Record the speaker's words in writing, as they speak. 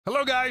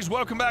Hello guys,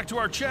 welcome back to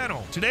our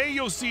channel. Today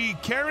you'll see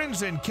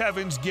Karens and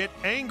Kevins get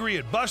angry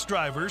at bus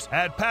drivers,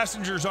 at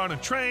passengers on a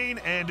train,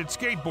 and at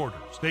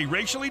skateboarders. They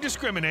racially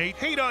discriminate,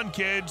 hate on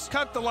kids,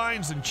 cut the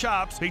lines and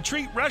chops, they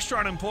treat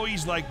restaurant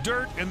employees like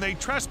dirt, and they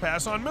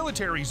trespass on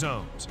military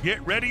zones.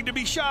 Get ready to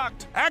be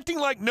shocked. Acting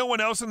like no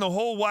one else in the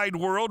whole wide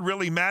world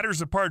really matters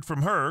apart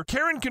from her,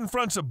 Karen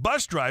confronts a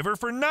bus driver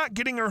for not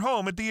getting her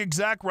home at the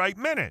exact right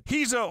minute.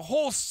 He's a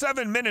whole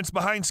 7 minutes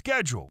behind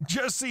schedule.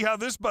 Just see how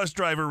this bus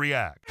driver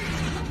reacts.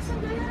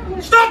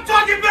 Stop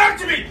talking back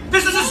to me!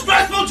 This is a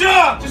stressful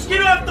job! Just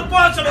get off the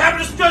bus, I'm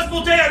having a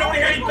stressful day, I don't want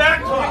to hear you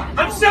back talk.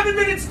 I'm 7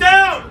 minutes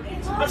down!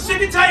 I'm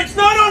sick and tired, it's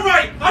not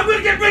alright! I'm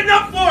gonna get written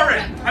up for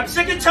it! I'm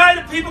sick and tired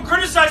of people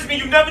criticizing me,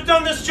 you've never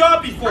done this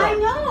job before! I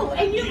know,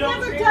 and you've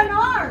never done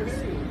ours!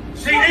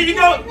 See, there you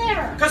go!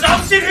 Because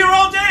I'll sit here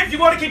all day if you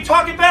want to keep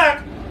talking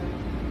back!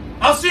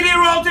 I'll sit here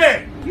all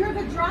day! You're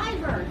the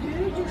driver,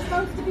 dude, you're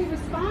supposed to be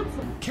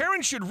responsible.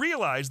 Karen should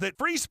realize that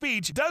free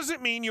speech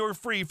doesn't mean you're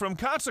free from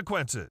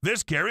consequences.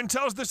 This Karen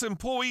tells this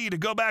employee to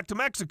go back to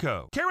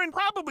Mexico. Karen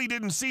probably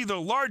didn't see the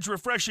large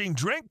refreshing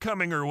drink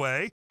coming her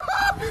way.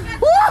 What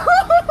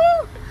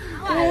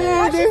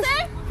did she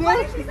say? What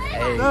did she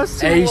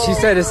say? Hey, she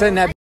said to send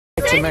that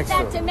to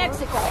Mexico. Send that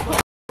to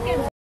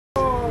Mexico.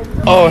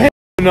 Oh, hell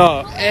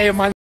no. Hey,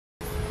 my...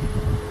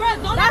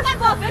 That's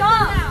fucked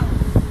up.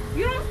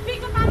 You don't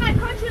speak about my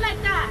country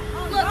like that.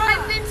 Look,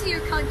 I've been to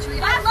your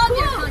country. I love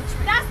your country.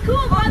 That's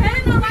cool, but then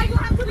you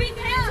have to be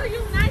there. You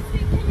nicely,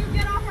 can you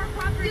get off our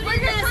property? We're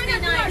gonna be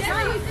nice.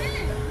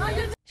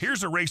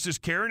 Here's a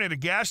racist Karen at a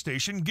gas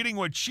station getting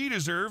what she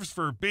deserves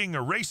for being a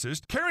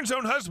racist. Karen's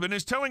own husband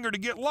is telling her to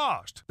get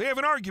lost. They have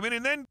an argument,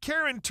 and then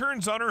Karen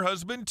turns on her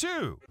husband,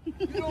 too.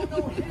 You don't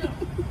know him.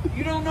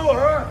 You don't know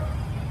her.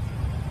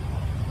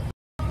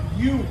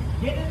 You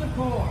get in the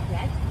car.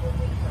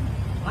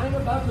 I'm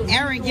about to...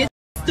 Aaron, get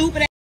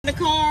stupid ass in the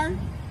car.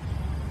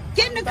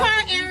 Get in the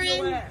car,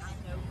 Aaron.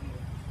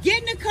 Get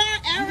in the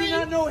car, Aaron. You do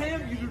not know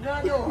him. You do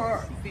not know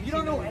her. You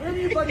don't know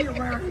anybody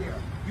around here.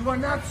 You are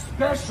not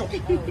special.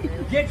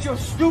 Get your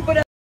stupid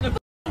ass in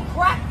the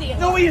car.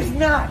 No, he is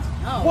not.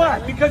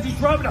 What? Because he's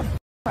driving a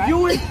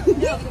you in?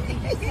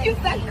 You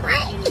said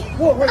crack.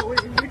 Whoa, wait.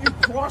 Did you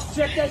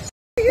cross-check that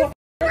shit?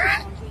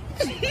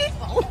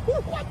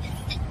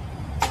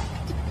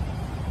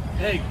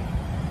 Hey,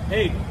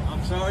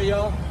 I'm sorry,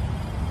 y'all.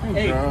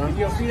 Hey, if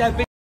you'll see that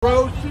big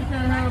road, she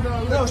can't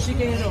handle. No, she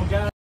can't handle.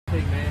 God,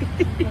 big man.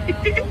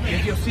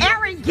 If you'll see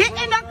Aaron, get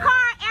in the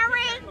car,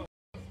 Aaron.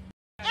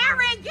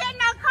 Aaron, get in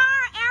the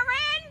car,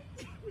 Aaron.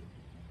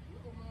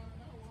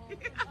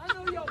 I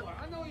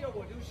know y'all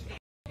will. Dude, she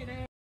fucking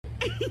ass.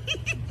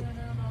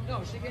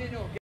 No, she can't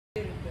handle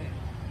anything.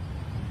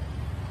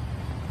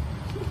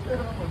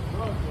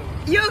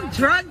 You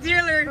drug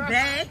dealer,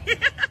 babe.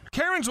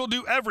 Karens will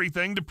do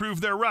everything to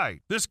prove they're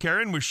right. This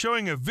Karen was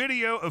showing a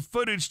video of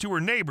footage to her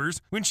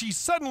neighbors when she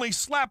suddenly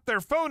slapped their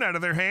phone out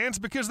of their hands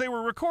because they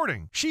were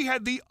recording. She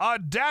had the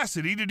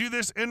audacity to do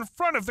this in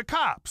front of the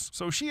cops,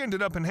 so she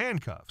ended up in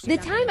handcuffs. The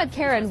time a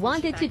Karen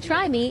wanted to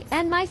try me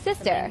and my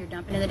sister. You're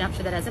dumping in the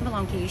dumpster that doesn't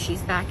belong to you.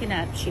 She's backing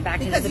up. She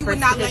backed into Because the you bridge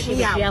would not because let she me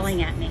was out.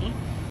 yelling at me.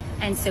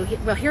 And so,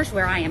 well, here's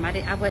where I am.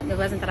 It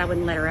wasn't that I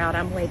wouldn't let her out.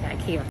 I'm way back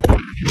here.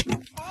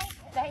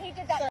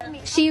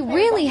 She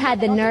really had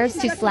the nerves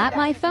to slap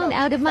my phone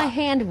out of my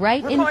hand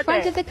right in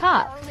front of the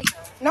cop.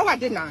 No, I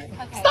did not.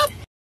 Stop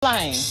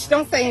lying.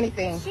 Don't say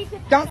anything.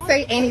 Don't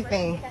say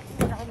anything.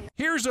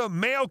 Here's a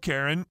male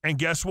Karen, and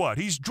guess what?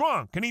 He's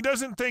drunk, and he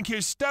doesn't think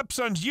his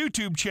stepson's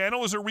YouTube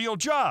channel is a real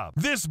job.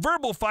 This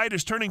verbal fight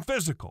is turning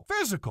physical.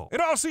 Physical. It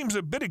all seems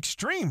a bit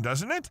extreme,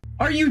 doesn't it?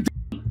 Are you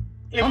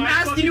I'm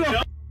asking you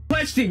a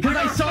question because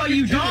I saw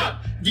you do it.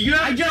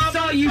 I just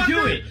saw you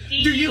do it.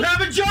 Do you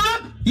have a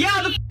job?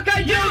 Yeah, the fuck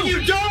I do. No,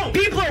 you don't.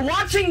 People are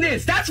watching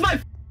this. That's my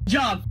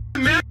job.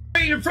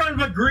 Masturbating in front of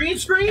a green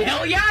screen?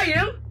 Hell yeah, I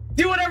am.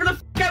 Do whatever the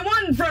fuck I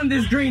want in front of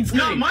this green screen.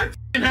 Not my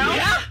house.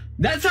 Yeah,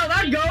 that's how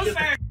that goes. Get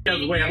the out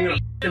of the way. I'm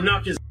gonna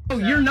knock his. Oh,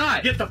 you're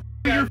not. Get the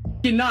You're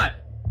fucking not.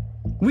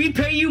 We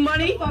pay you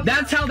money.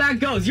 That's how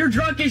that goes. You're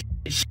drunk as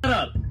shit. Shut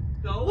up.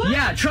 Go.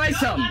 Yeah, try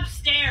something.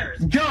 Upstairs.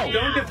 Go.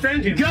 Don't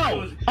defend him.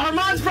 Go.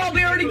 Armand's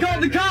probably already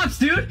called the cops,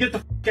 dude. Get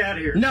the out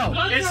of here. No,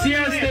 It's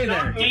Sierra, me. stay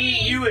there. Not me,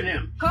 you and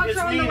him.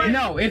 It's me and him.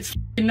 No, it's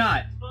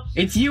not.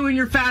 It's you and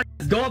your fat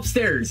ass. Go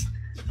upstairs.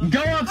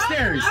 Go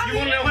upstairs. You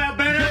wanna know how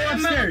bad I Go am?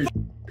 upstairs.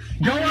 Go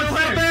You wanna know how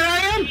upstairs. bad I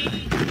am? You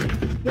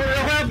wanna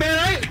know how bad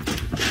I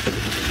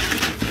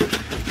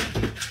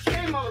am?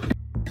 Hey, mother.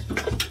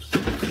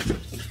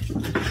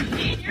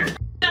 You're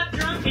not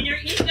drunk and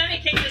he's gonna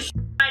take the shit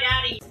right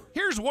out of you.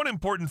 Here's one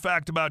important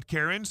fact about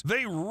Karens.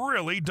 They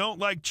really don't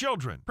like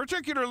children,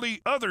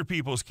 particularly other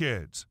people's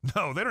kids.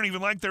 No, they don't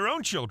even like their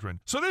own children.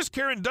 So this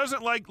Karen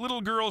doesn't like little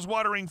girls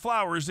watering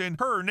flowers in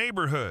her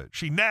neighborhood.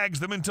 She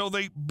nags them until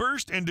they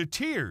burst into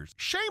tears.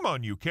 Shame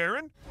on you,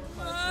 Karen.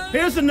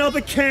 Here's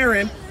another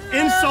Karen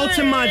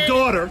insulting my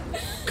daughter.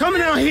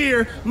 Coming out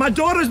here, my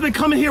daughter's been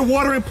coming here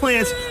watering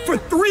plants for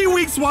 3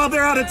 weeks while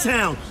they're out of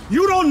town.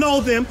 You don't know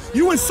them.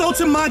 You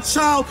insulting my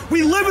child.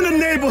 We live in a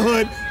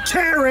neighborhood.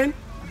 Karen.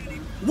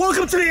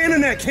 Welcome to the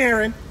internet,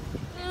 Karen.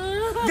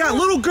 You got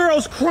little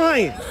girls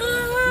crying.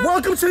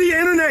 Welcome to the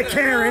internet,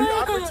 Karen.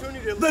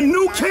 The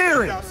new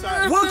Karen.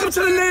 Welcome to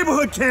the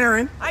neighborhood,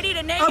 Karen. I need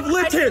a name. I've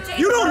lived here.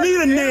 You don't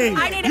need a name.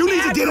 You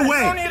need to get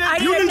away.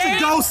 You need to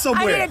go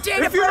somewhere. If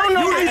you don't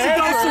know, you need to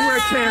go somewhere,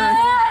 Karen.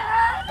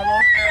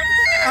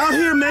 Out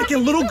here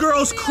making little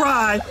girls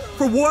cry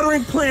for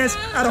watering plants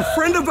at a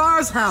friend of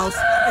ours' house,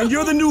 and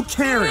you're the new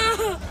Karen.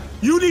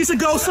 You need to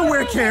go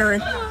somewhere,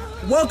 Karen.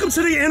 Welcome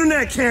to the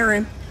internet,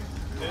 Karen.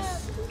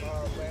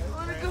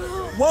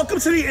 Welcome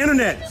to the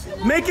internet.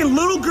 Making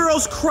little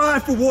girls cry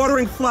for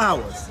watering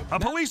flowers. A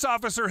police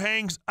officer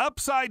hangs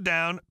upside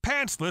down,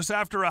 pantsless,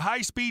 after a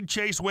high-speed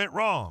chase went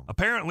wrong.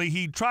 Apparently,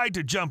 he tried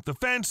to jump the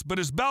fence, but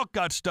his belt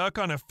got stuck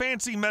on a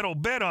fancy metal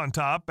bed on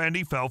top, and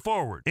he fell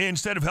forward.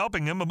 Instead of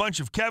helping him, a bunch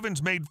of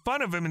Kevins made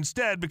fun of him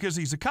instead because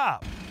he's a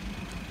cop.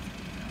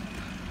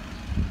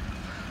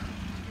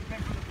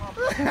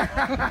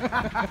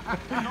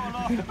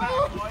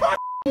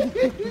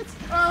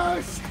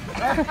 Oh, shit.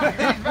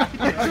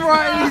 He's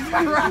right.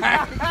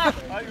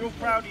 Are you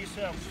proud of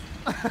yourself?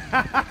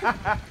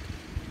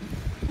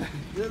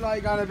 You look like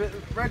you got a bit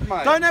red,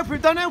 mate. Don't help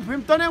him, don't help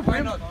him, don't help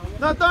him.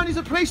 No, don't, he's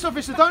a police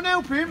officer, don't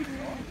help him.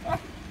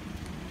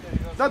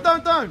 No,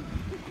 don't. Oh,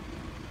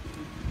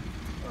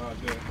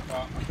 dear.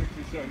 I think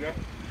we should, yeah?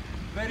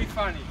 Very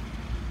funny.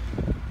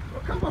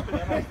 Well, come on,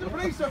 it's the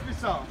police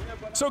officer.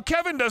 So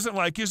Kevin doesn't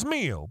like his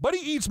meal, but he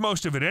eats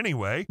most of it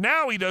anyway.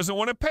 Now he doesn't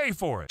want to pay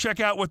for it.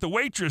 Check out what the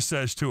waitress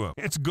says to him.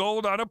 It's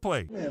gold on a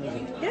plate.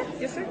 Yeah,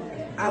 yes sir.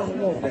 I don't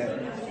want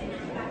that.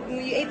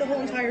 Well, you ate the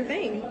whole entire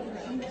thing.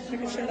 I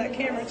can show that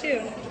camera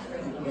too.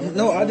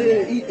 No, I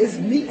didn't eat. It's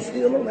meat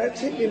still on that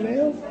chicken,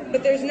 man.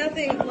 But there's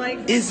nothing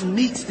like... It's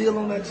meat still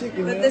on that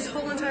chicken, man. But this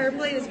whole entire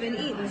plate has been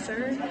eaten,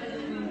 sir.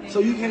 So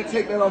you can't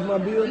take that off my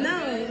bill?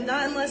 No,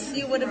 not unless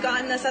you would have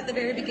gotten us at the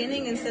very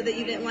beginning and said that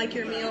you didn't like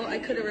your meal. I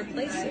could have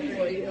replaced it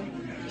for you.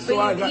 So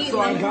I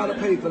gotta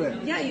pay for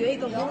that. Yeah, you ate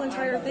the whole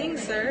entire thing,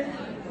 sir.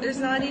 There's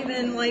not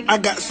even like...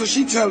 So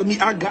she telling me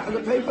I got to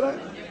pay for that?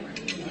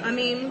 I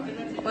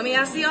mean, let me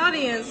ask the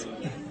audience.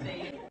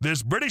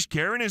 This British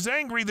Karen is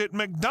angry that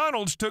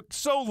McDonald's took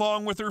so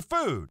long with her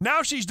food.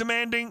 Now she's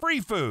demanding free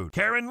food.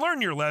 Karen,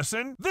 learn your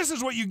lesson. This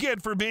is what you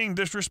get for being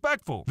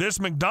disrespectful. This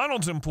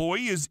McDonald's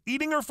employee is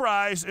eating her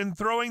fries and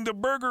throwing the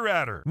burger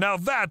at her. Now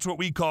that's what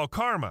we call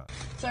karma.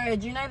 Sorry,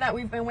 do you know that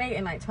we've been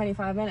waiting like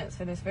 25 minutes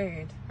for this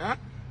food? Huh?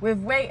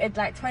 We've waited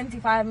like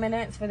 25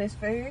 minutes for this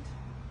food.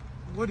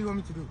 What do you want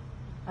me to do?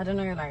 I don't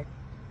know, like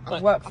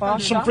work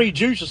faster. Some free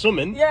juice or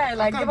something. Yeah,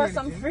 like give us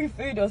some free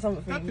food or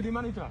something. Talk to the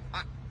manager.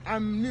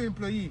 I'm new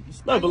employee.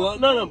 No, but like,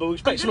 no, but we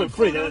expect something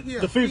free.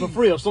 The food for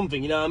free or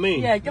something. You know what I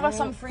mean? Yeah, give us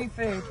some free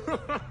food.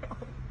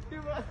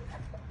 You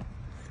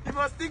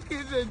must think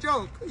it's a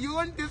joke. You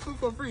want this food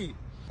for free?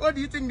 What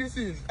do you think this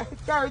is?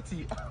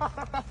 Charity.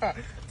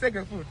 Take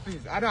a food, please.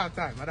 I don't have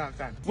time.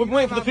 We've been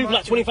waiting for the food for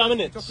like 25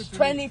 minutes.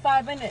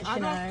 25 minutes, I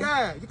don't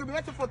care. You can be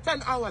waiting for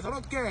 10 hours. I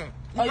don't care.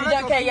 Oh, you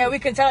don't care? Yeah, we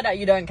can tell that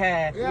you don't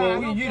care. Yeah,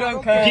 well, you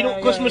don't care. Do you know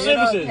what customer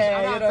services?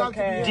 You don't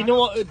care. Do you know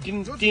what? Do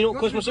you know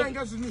what customer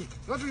service?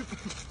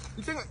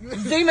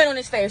 Zoom in on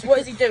his face. What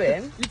is he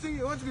doing? You think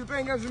you want to be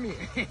playing games with me?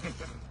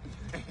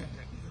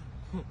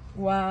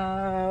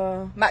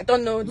 Wow.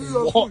 McDonald's.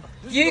 What?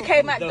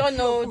 UK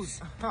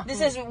McDonald's.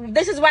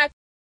 This is why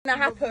that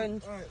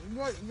happened. You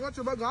want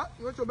your burger?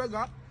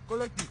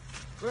 Collect it.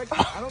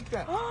 I don't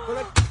care.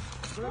 Collect it.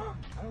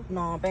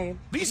 No, babe.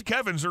 These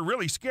Kevins are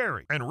really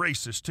scary and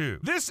racist too.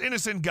 This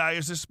innocent guy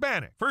is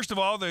Hispanic. First of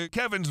all, the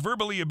Kevins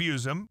verbally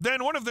abuse him.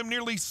 Then one of them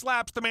nearly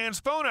slaps the man's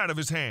phone out of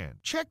his hand.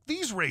 Check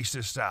these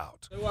racists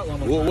out.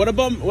 Well, what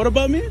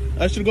about me?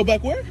 I should go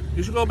back where?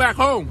 You should go back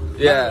home.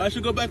 Yeah. I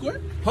should go back where?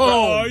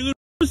 Home.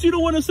 You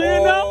don't want to say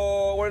it now?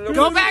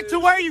 Go back to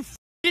where you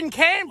f***ing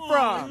came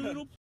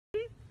from.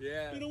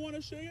 Yeah. You don't want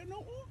to say it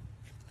no more?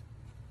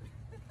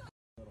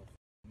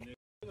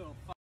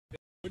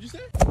 What'd you say?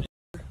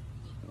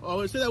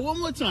 Oh, say that one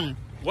more time.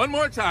 One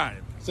more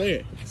time. Say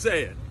it.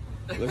 Say it.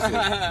 Let's see.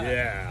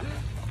 Yeah.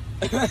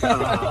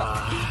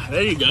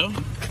 There you go.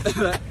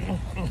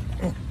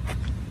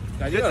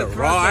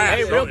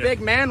 Hey, real big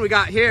man we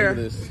got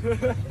here.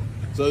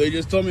 So they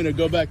just told me to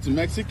go back to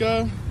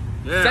Mexico.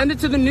 Yeah. Send it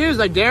to the news,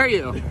 I dare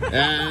you.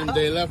 And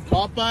they left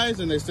Popeyes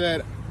and they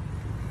said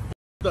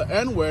the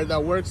N-word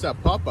that works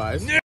at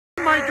Popeyes.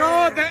 Oh my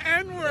God, the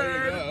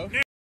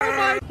N-word.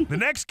 The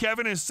next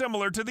Kevin is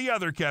similar to the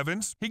other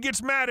Kevins. He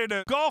gets mad at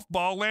a golf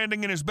ball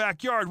landing in his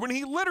backyard when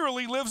he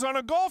literally lives on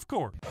a golf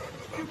course. I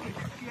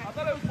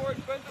thought it was more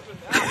expensive than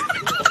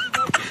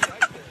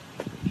that.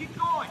 Keep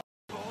going.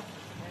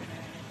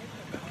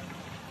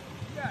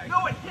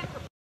 No, it hit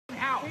the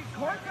house. He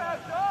corked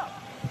us up.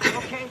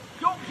 Okay,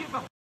 don't give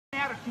a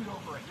attitude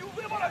over it. You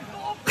live on a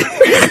golf course.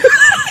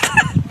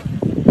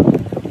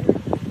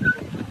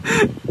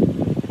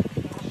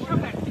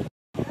 Shove that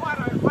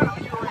right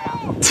out your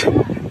ass.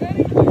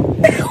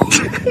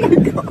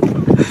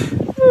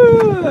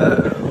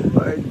 Oh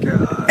my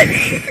God.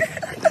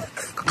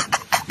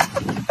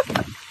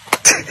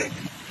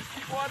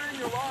 Keep watering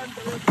your lawn,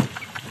 but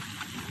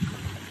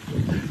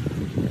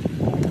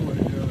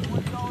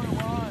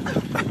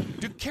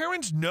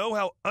Karens know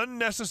how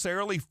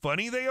unnecessarily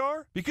funny they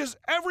are? Because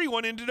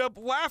everyone ended up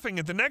laughing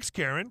at the next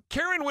Karen.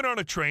 Karen went on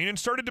a train and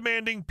started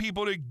demanding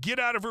people to get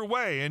out of her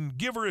way and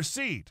give her a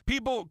seat.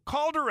 People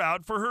called her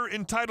out for her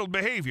entitled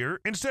behavior.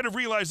 Instead of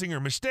realizing her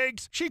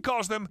mistakes, she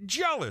calls them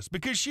jealous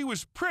because she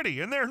was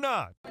pretty and they're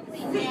not.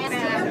 You're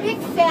a big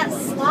fat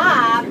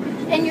slob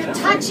and you're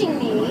touching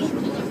me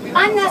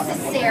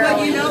unnecessarily.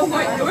 But you know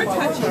what? You're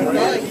touching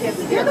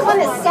me. You're the one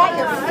that sat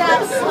your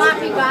fat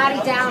sloppy body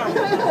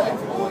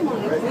down.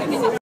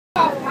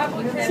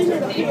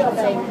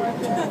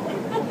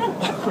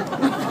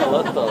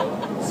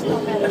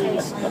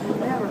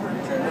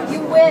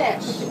 You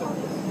wish.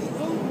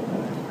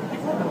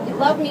 You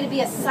love me to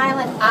be a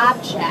silent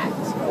object.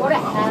 Go to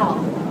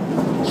hell.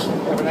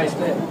 Have a nice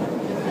day.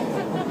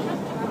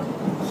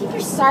 Keep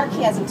your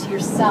sarcasm to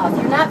yourself.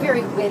 You're not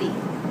very witty.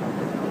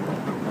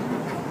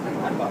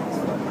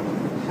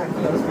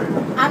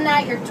 I'm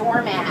not your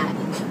doormat.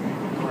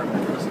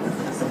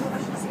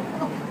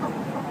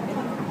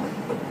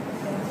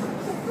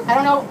 I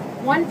don't know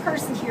one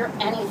person here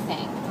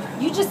anything.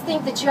 You just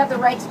think that you have the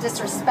right to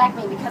disrespect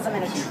me because I'm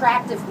an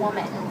attractive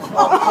woman. That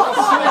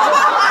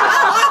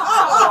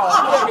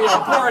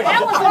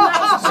was a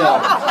nice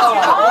joke.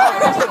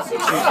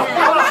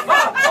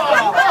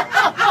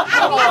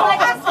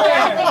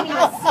 Maybe you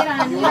would sit on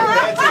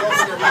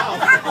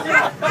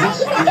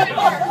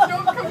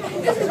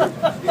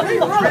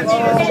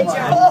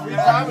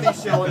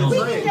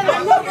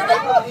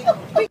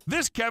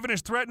This Kevin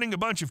is threatening a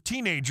bunch of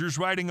teenagers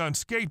riding on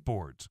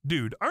skateboards.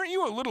 Dude, aren't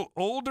you a little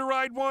old to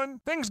ride one?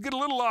 Things get a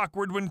little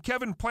awkward when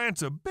Kevin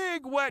plants a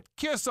big wet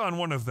kiss on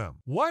one of them.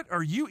 What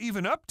are you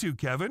even up to,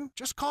 Kevin?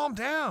 Just calm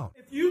down.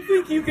 If you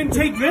think you can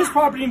take this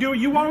property and do what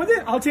you want with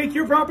it, I'll take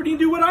your property and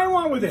do what I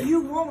want with it.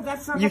 You won't.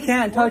 That's not. You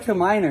can't touch a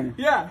minor.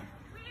 Yeah.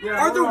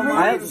 Are the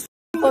rules?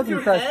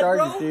 Fucking press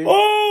charges, dude.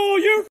 Oh,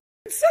 you're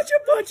such a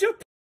bunch of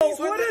p***s.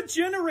 What a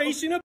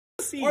generation of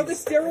pussies. Are the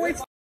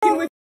steroids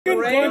with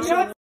bunch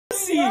of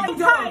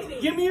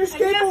pussies? Give me your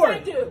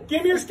skateboard.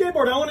 Give me your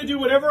skateboard. I want to do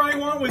whatever I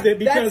want with it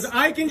because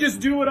I can just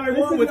do what I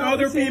want with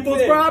other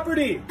people's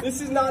property.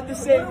 This is not the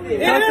same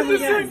thing. It is the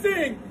same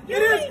thing.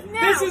 It is.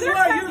 This is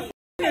why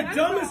you're the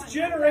dumbest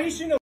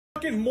generation of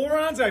fucking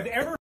morons I've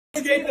ever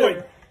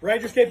skateboarded.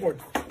 Ride your skateboard.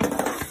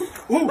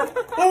 Ooh,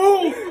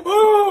 ooh,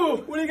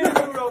 ooh! What are you gonna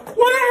do, bro?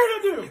 What are you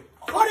gonna do?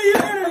 What are you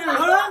gonna do,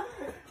 huh?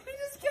 He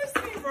just kissed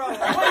me, bro. What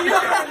are you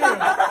gonna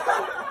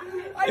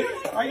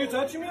do? Are you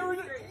touching me over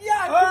there?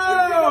 Yeah.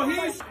 Oh,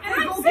 he's.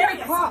 Go get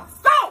a cop.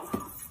 Go!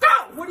 Go!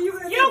 What are you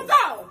gonna do? You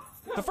go!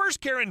 The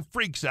first Karen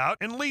freaks out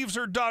and leaves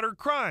her daughter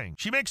crying.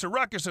 She makes a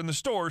ruckus in the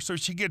store, so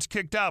she gets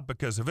kicked out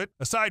because of it.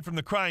 Aside from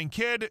the crying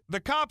kid, the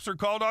cops are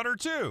called on her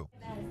too.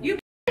 You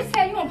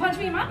said you won't punch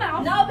me in my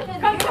mouth. No, because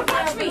come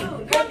punch me.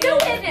 Come do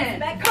it then.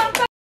 Come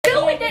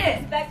do it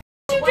then.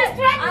 You just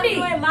threatened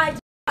me. I'm doing my job.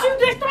 You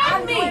just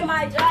threatened me. I'm doing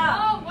my job.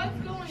 Oh, what's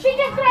going on? She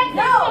just threatened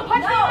me. No,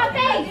 Punch me in my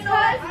face. You know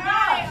what? All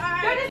right.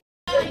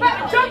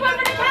 Jump over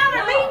the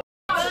counter. Leave.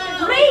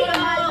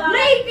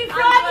 Leave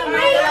before I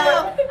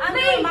leave. I'm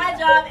doing my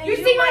job. You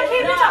see my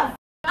kid?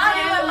 I'm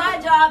doing my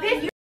job.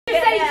 You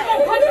say you're going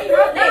to punch me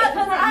real fast.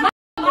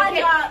 I'm my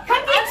job.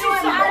 Come get you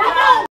some. Come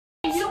on.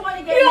 You want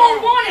to get You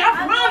don't want it. I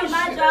promise.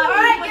 My job. All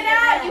right, get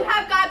out. You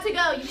have got to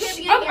go. You can't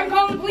be in I'm here.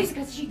 calling the police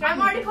because she.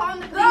 I'm already calling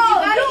the police. Go.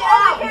 You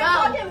gotta get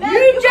out.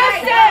 You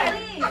just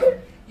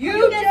said.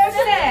 You just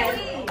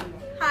said.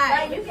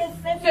 Hi. You can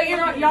sit. So you're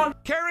not y'all.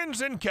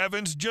 Karens and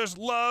Kevins just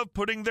love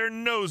putting their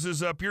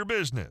noses up your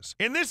business.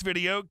 In this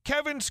video,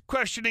 Kevin's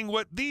questioning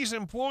what these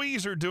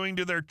employees are doing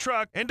to their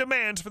truck and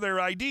demands for their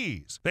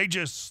IDs. They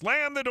just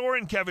slam the door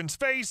in Kevin's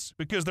face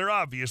because they're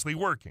obviously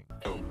working.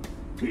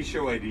 Please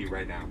show ID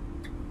right now.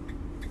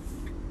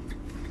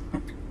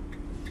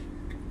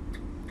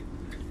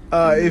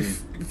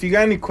 If you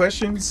got any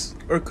questions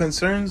or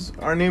concerns,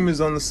 our name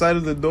is on the side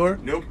of the door.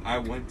 Nope, I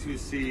want to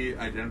see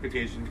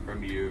identification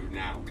from you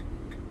now.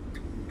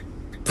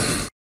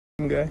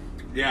 Okay.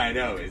 Yeah, I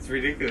know, it's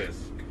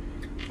ridiculous.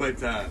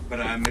 But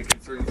I'm a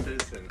concerned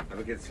citizen. I'm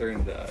a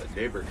concerned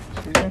neighbor.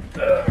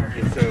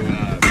 And so,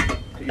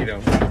 you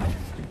know.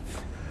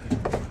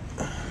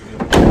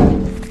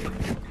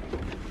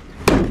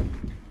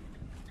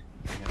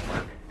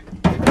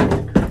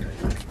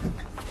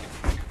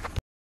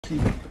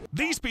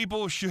 These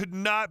people should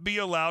not be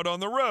allowed on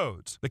the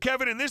roads. The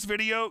Kevin in this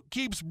video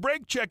keeps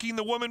brake checking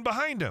the woman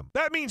behind him.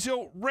 That means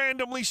he'll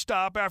randomly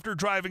stop after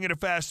driving at a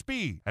fast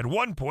speed. At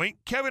one point,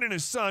 Kevin and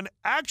his son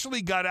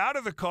actually got out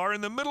of the car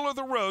in the middle of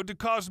the road to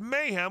cause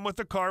mayhem with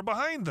the car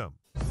behind them.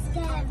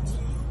 Scary.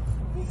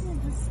 This is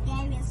the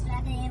scariest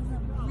ride I ever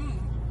met.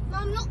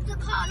 Mom, lock the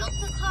car, lock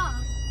the car.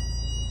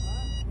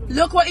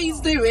 Look what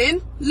he's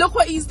doing. Look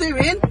what he's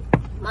doing.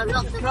 Mom,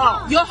 lock the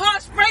car. Your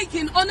heart's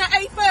breaking on the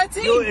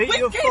A13.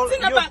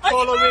 You're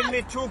following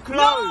me too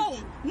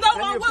close. No,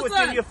 I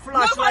wasn't. Your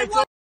flashlight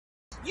on.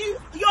 Your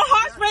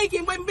heart's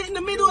breaking when in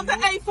the middle of the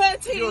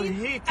A13. You're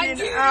hitting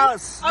and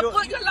us. I've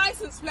got your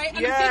license plate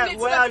and yeah, I'm giving it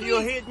to well, the you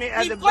police. hit me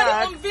at You've the got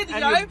back it on video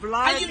and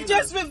and you've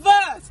just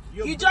reversed.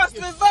 You just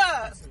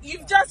reversed.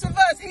 You've just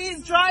reversed.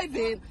 He's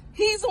driving.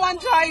 He's the one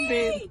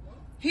driving.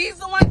 He's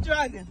the one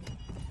driving.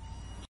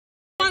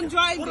 I'm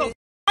driving.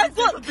 I've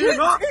got kids in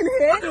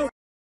here.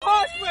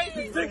 Horse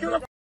racing.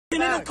 In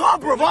the car,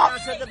 bro.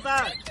 At the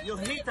back. You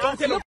hit us.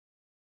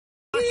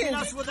 Hitting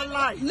us with a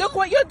light. Look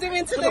what you're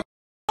doing to the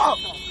car.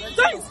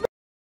 Don't speak.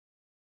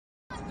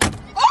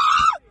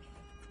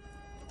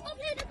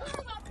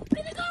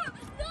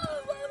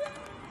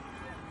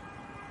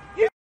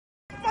 You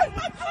fight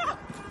my car.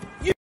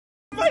 You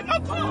fight my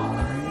car.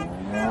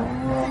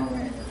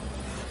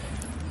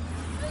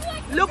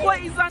 Look what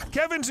he's done.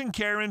 Kevins and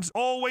Karens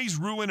always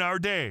ruin our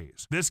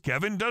days. This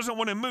Kevin doesn't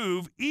want to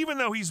move even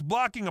though he's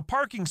blocking a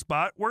parking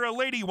spot where a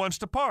lady wants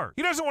to park.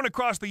 He doesn't want to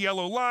cross the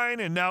yellow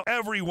line and now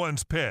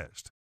everyone's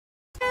pissed.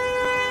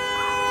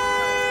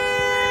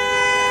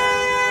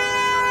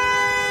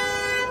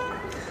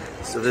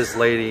 So this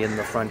lady in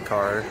the front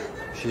car,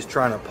 she's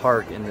trying to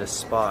park in this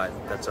spot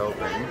that's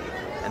open.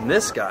 And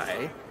this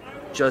guy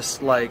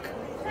just like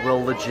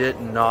will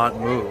legit not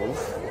move.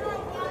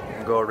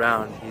 Go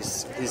around.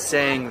 He's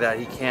saying that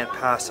he can't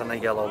pass on a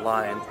yellow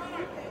line,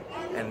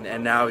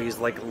 and now he's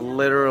like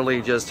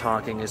literally just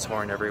honking his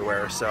horn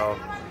everywhere. So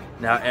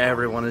now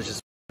everyone is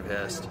just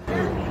pissed. You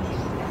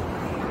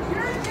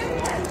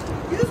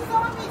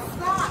saw me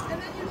stop, and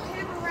then you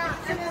came around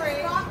and then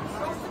stopped,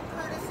 show some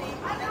courtesy.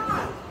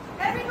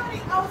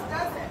 Everybody else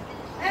does it.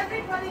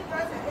 Everybody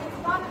does it. It's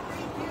not a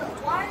big deal.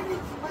 Why are you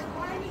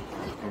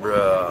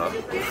Bruh.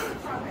 You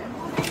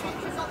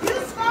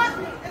stopped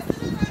me. As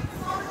soon as I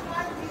saw the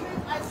guy leaving,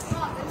 I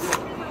stopped, and you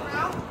came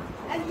around,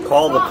 and you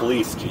Call the stopped.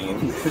 police, Gene.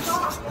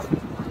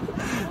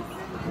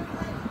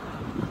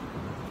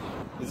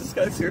 Is this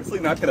guy seriously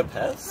not gonna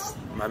pass?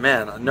 My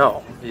man,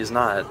 no, he's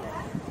not.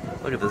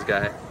 Look at this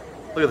guy.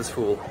 Look at this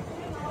fool.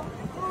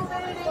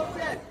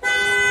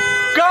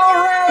 Go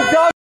red,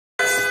 dog.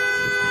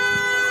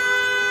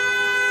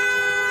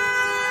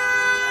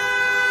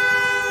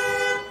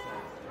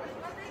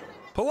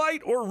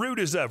 Polite or rude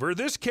as ever,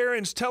 this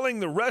Karen's telling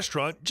the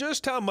restaurant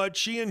just how much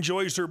she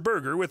enjoys her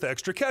burger with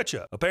extra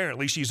ketchup.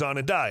 Apparently she's on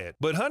a diet.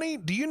 But honey,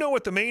 do you know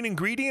what the main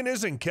ingredient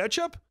is in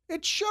ketchup?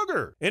 It's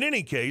sugar. In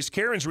any case,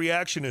 Karen's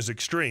reaction is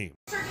extreme.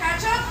 Mr.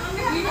 Ketchup?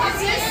 You want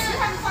this?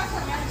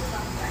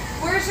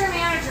 Where's your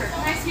manager?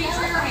 Can I speak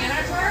to your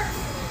manager?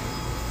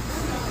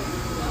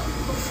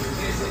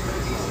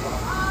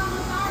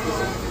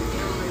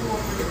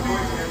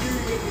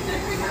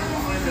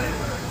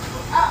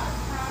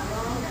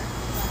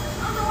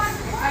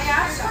 I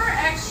asked for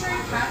extra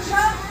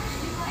ketchup,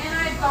 and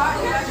I got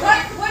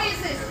ketchup. What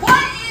is this?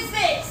 What is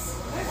this?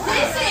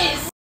 This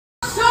is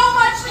so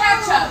much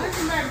ketchup.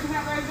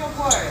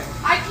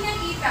 I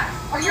can't eat that.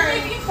 Are you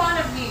making fun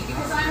of me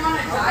because I'm on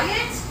a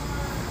diet?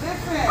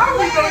 How are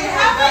we going to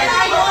have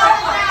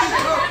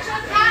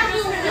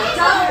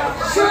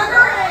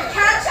Sugar and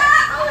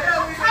ketchup?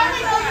 How do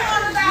we know you're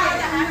on a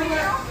diet?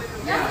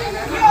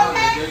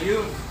 You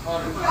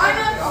okay? I'm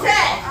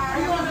upset. Are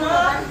you on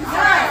drugs?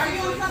 How do we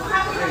know you're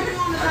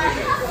on a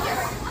diet?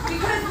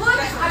 Because look,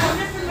 I'm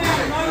just a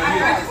man.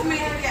 I just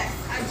made it, yes.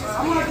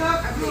 I'm on a drug.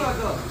 I do a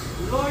drug.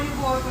 Lower your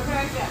voice,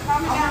 okay?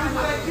 Calm me down and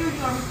let you do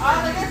all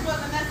of this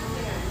wasn't necessary.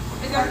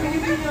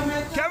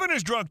 Kevin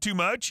has drunk too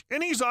much,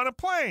 and he's on a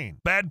plane.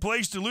 Bad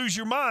place to lose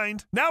your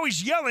mind. Now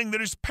he's yelling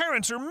that his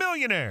parents are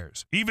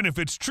millionaires. Even if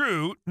it's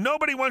true,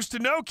 nobody wants to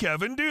know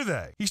Kevin, do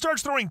they? He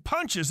starts throwing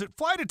punches at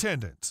flight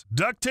attendants.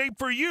 Duct tape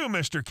for you,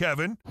 Mr.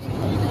 Kevin.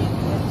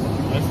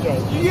 Let's go.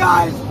 You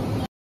guys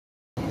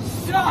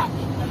suck.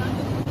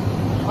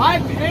 My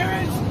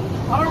parents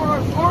are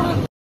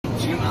worth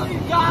 2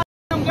 million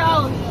goddamn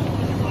dollars.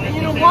 And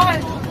you know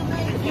what?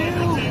 You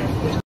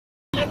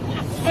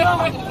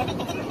suck.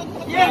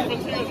 Yeah.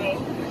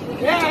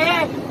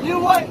 You know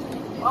what?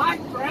 My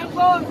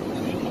grandpa is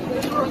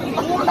worth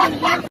more than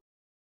your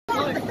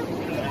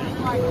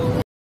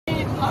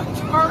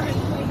attorney.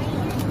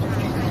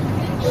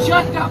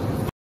 Shut the f*** up.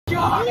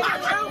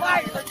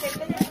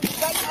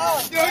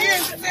 Yo,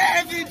 you're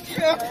savage,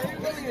 yo.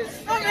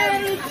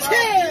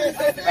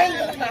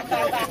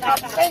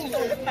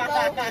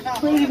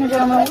 Ladies and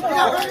gentlemen.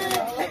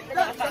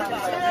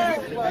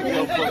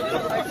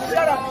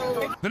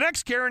 The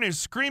next Karen is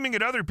screaming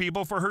at other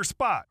people for her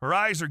spot. Her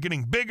eyes are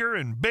getting bigger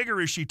and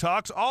bigger as she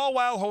talks, all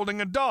while holding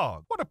a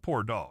dog. What a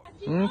poor dog.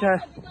 Okay.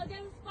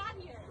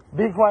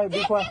 Be quiet,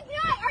 be quiet.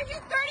 Are you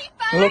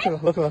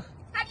 35? Look.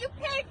 Have you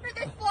paid for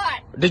this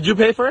slot? Did you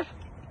pay for it?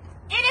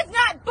 It is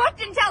not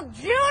booked until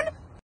June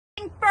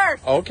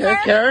 1st. Okay, sir.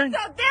 Karen. So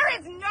there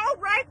is no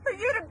right for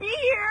you to be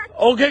here.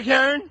 Okay,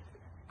 Karen.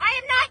 I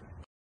am not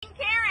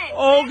Karen.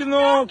 Oh, There's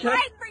no, okay.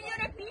 right for you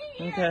to be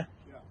here.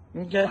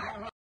 Okay.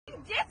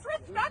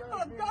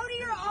 Disrespectful. Go to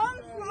your own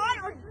slot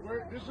or...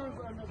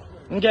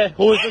 Okay,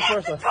 who is this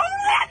person?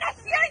 Totally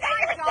unnecessary that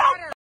you're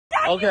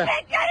so... Okay. You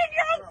can't get in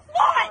your own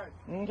slot.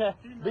 Okay.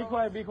 Be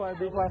quiet.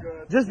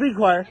 Just be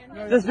quiet. Who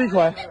are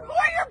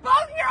you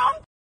both in your own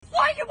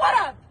slot? You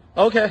wanna...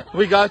 Okay,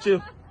 we got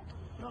you.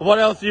 What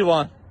else do you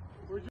want?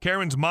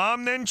 Karen's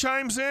mom then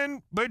chimes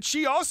in, but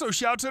she also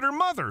shouts at her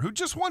mother, who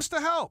just wants to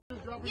help.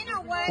 You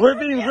know what? We're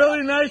being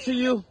really nice to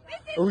you.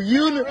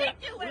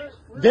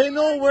 They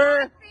know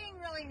where. Being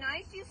really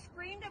nice. You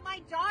screamed at my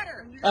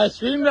daughter. I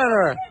screamed at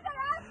her.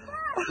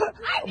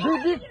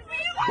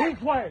 Be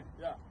quiet.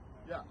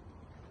 Yeah.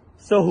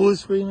 So who's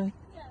screaming?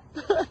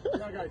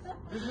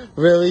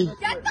 Really?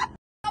 Get the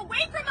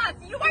away from us.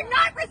 You are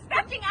not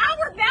respecting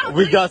our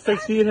boundaries. We got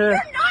 6 feet here.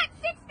 You're not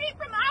 6 feet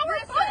from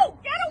our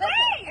boat. Get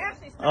away.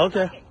 Ashley, stop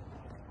Okay. talking.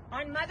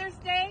 On Mother's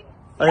Day,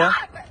 Oh, yeah?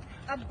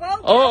 a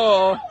boat.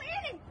 Oh.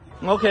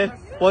 Okay.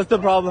 What's the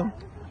problem?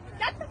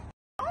 Get the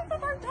off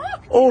of our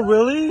dog. Oh,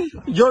 really?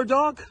 Your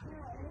dog?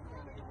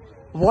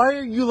 Why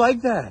are you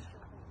like that?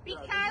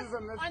 Because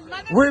on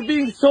Mother's We're Day,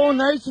 being so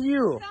nice to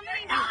you.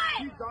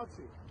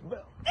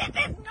 This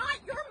is not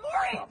your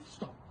mooring.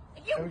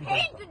 If you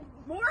paid to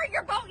moor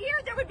your boat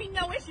here, there would be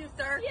no issue,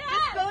 sir. Yeah.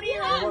 Just go to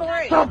your own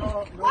mooring.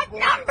 What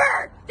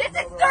number? This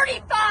is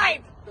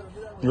 35.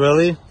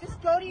 Really?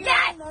 Just go to your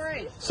own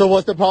mooring. So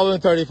what's the problem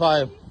with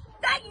 35?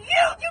 That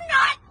you do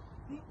not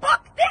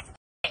book this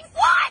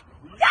slot.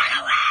 Get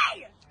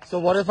away. So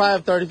what if I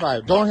have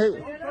 35? Don't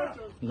hit.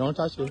 Don't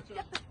touch me.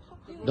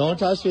 Don't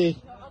touch me.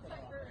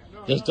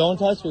 Just don't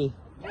touch me.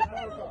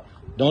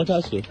 Don't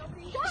touch me.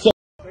 So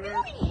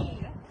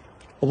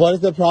what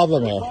is the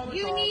problem here?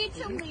 You need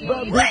to leave.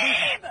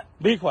 Leave.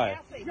 Be quiet.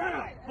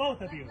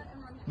 Both of you.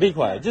 Be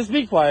quiet. Just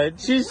be quiet.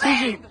 She's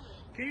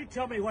Can you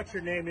tell me what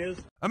your name is?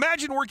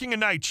 Imagine working a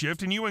night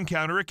shift and you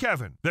encounter a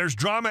Kevin. There's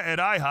drama at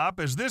IHOP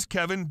as this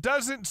Kevin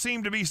doesn't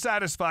seem to be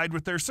satisfied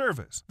with their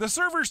service. The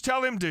servers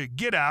tell him to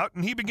get out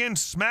and he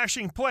begins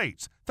smashing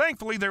plates.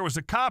 Thankfully, there was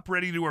a cop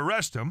ready to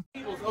arrest him.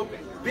 Tables open.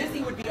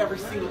 Busy would be every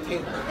single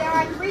table. There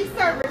are 3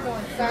 servers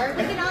on, sir.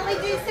 We can only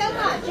do so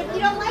much. If you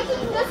don't like it,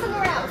 you can go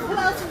somewhere else. Who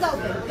else is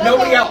open? Go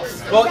Nobody there.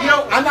 else. Well, you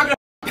know, I'm not going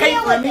to pay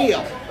for a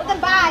meal. Well, then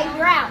bye.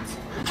 You're out.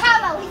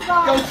 Hello, he's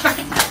gone. Go suck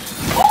it.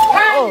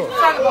 Hey, you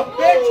son of a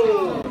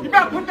bitch! You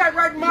better put that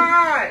right in my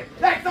eye!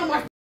 That's not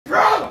my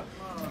brother!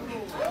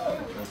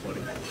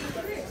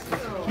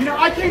 You know,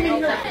 I came in here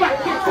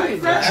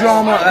to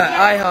Drama at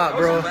IHOP,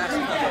 bro.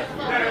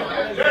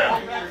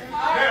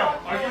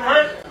 Are you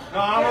hurt? No,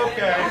 I'm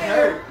okay.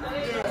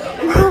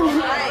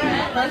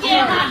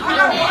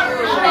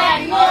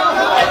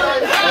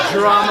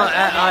 Drama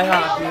at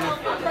IHOP,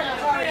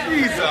 dude.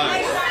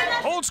 Jesus.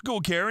 Old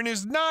school Karen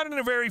is not in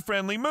a very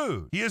friendly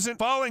mood. He isn't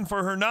falling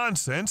for her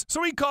nonsense,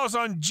 so he calls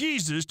on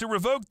Jesus to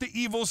revoke the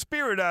evil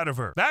spirit out of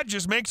her. That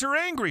just makes her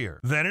angrier.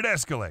 Then it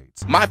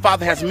escalates. My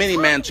father has many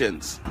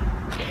mansions.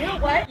 You know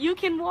what? You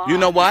can walk. You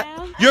know what?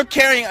 You're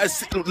carrying a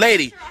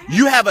lady.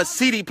 You have a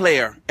CD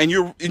player, and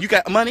you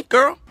got money,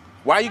 girl.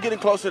 Why are you getting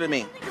closer to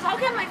me? Because I'll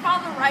get my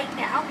father right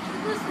now.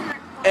 He lives in there.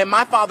 And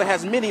my father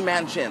has many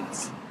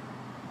mansions.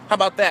 How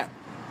about that?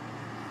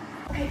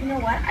 Okay, you know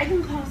what? I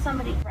can call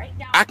somebody right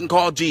now. I can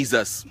call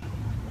Jesus.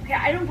 Okay,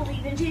 I don't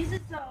believe in Jesus,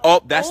 so.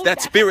 Oh, that's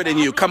that spirit in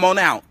you. Come on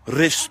out.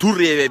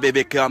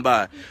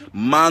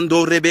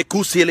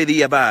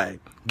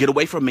 Get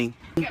away from me.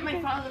 Get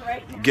my father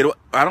right now. Get away.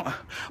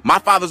 My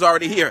father's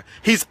already here.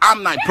 He's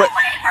omnipresent.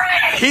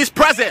 He's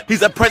present.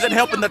 He's a present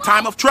help in the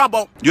time of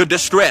trouble. You're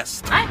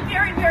distressed. I'm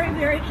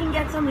very can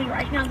get somebody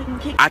right now that can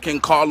kick. I can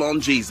call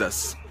on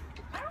Jesus.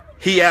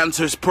 He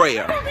answers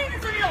prayer.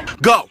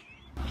 Go.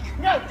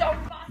 No, don't.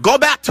 Go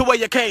back to where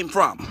you came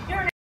from.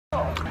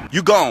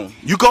 You gone.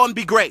 You go and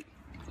be great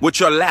with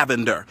your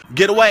lavender.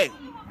 Get away.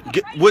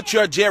 With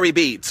your jerry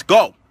beads.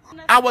 Go.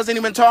 I wasn't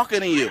even talking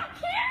to you.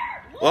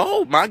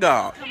 Oh my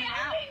God.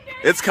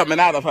 It's coming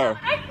out of her.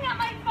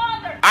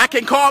 I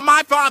can call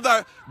my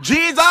father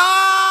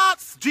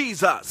Jesus.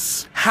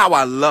 Jesus. How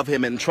I love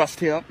him and trust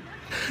him.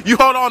 You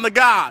hold on to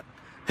God,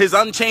 his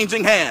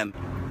unchanging hand.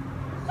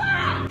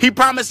 He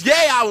promised,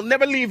 yea, I will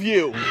never leave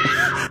you,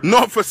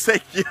 nor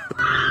forsake you.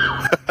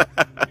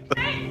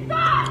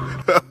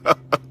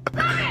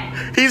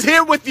 He's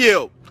here with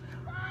you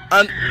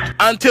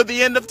until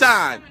the end of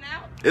time.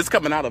 It's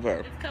coming out of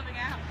her.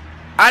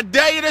 I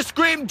dare you to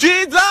scream,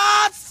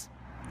 Jesus!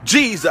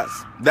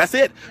 Jesus. That's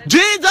it.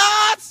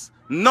 Jesus!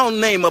 No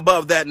name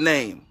above that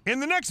name.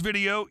 In the next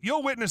video,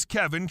 you'll witness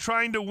Kevin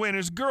trying to win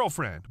his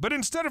girlfriend, but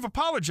instead of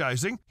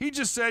apologizing, he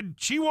just said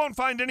she won't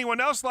find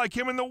anyone else like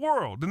him in the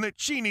world and that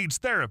she needs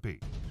therapy.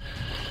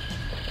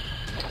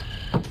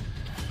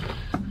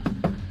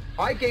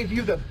 I gave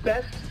you the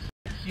best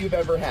you've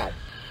ever had.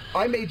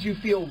 I made you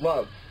feel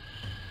loved.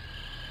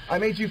 I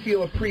made you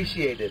feel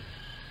appreciated.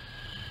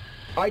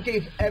 I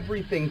gave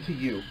everything to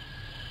you.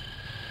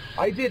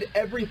 I did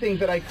everything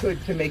that I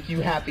could to make you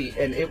happy,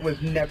 and it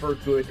was never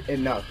good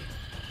enough.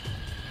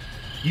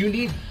 You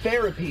need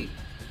therapy.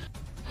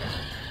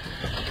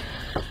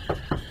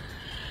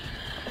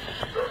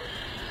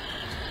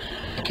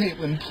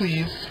 Caitlin,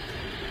 please.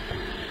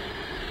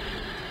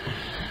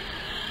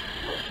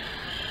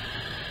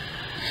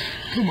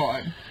 Come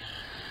on.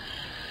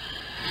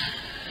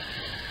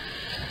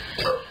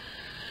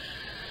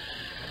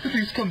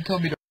 Please come tell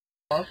me to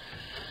off.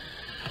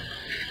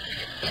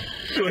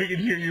 So I can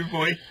hear your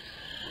voice.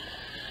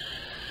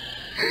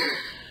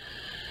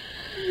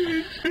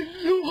 It's been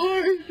so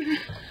hard.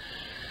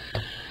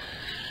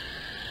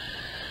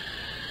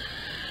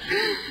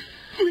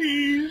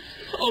 Please,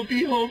 I'll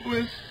be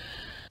homeless.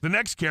 The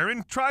next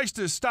Karen tries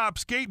to stop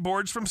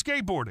skateboards from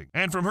skateboarding,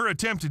 and from her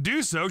attempt to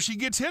do so, she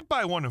gets hit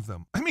by one of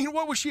them. I mean,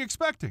 what was she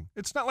expecting?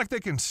 It's not like they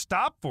can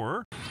stop for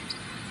her.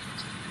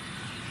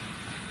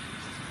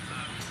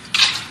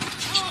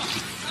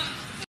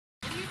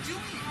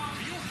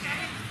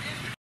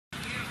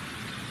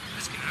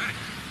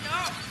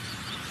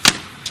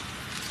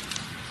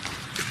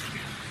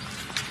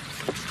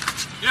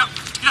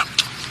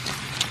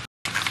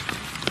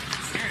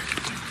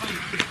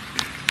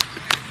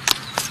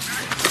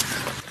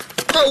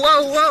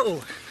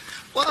 Whoa!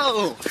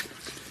 Whoa!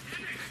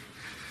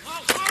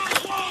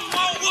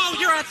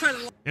 You're outside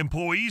the law.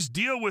 Employees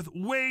deal with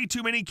way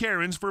too many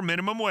Karens for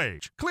minimum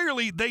wage.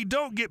 Clearly, they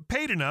don't get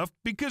paid enough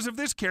because of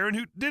this Karen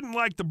who didn't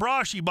like the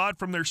bra she bought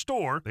from their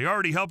store. They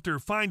already helped her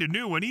find a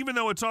new one, even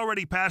though it's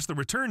already past the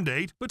return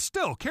date. But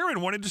still,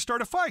 Karen wanted to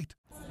start a fight.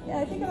 Yeah,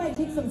 I think I might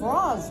take some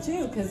bras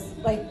too, because,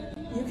 like,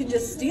 you can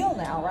just steal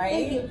now,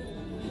 right?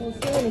 Well,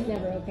 stealing is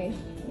never okay.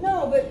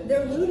 No, but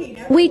they're looting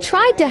everywhere. We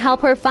tried to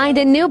help her find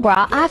a new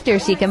bra after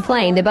she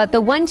complained about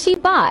the one she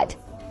bought.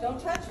 Don't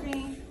touch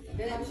me,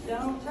 bitch,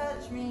 don't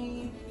touch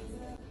me.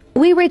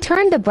 We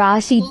returned the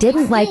bra she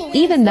didn't like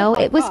even though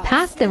it was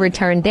past the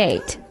return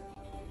date.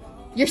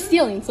 You're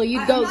stealing, so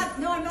you go.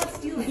 No, I'm not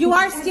stealing. You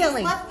are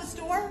stealing. Left the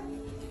store?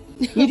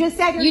 You just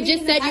said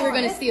you were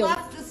going to steal.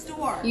 Left the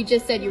store. You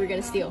just said you were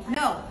going to steal.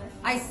 No,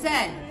 I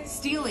said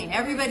stealing.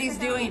 Everybody's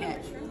doing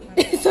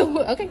it.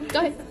 So, okay, go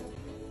ahead.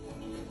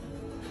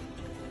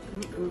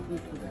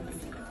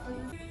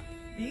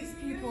 These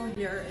people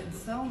here in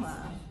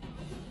Soma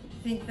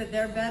think that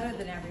they're better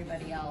than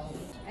everybody else,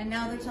 and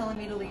now they're telling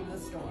me to leave the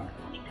store.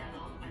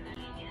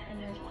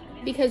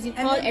 Because you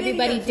called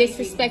everybody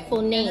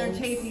disrespectful names. And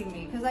they're taping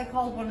me because I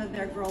called one of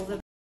their girls a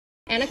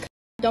and a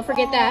don't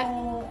forget that.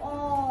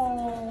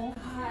 Oh,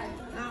 God,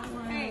 that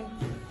one. Hey.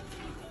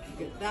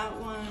 Get that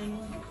one.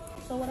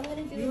 So what I'm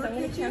gonna do is I'm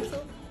gonna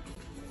cancel.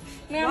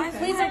 Ma'am,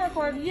 please don't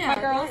record my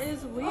girls. That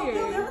is weird. Oh,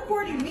 no, they're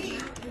recording me.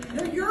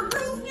 They're your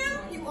girls now?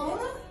 You own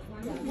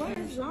them? What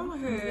is wrong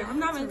with her? I'm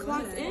not even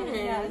clocked in.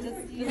 Yeah,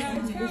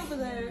 it's her over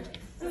there.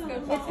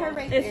 It's her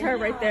right there. It's her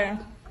right there.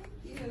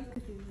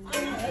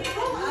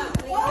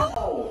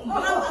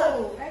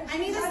 Whoa! I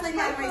need to sling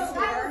out my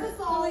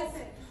store.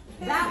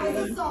 That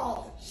was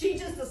assault. She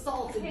just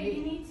assaulted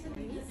me.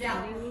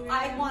 Yeah,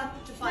 I want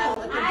to file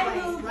a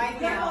complaint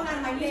right now.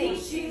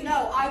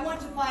 No, I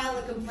want to file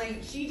a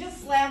complaint. She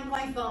just slammed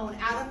my phone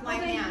out of my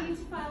hand.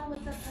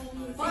 Fine,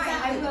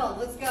 I will.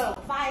 Let's go.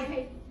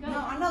 Bye. No,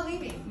 I'm not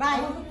leaving. Bye.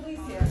 I want the police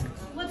here.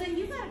 Well, then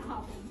you gotta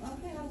call them.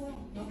 Okay, I will.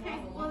 Okay,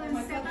 well then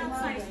step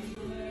outside.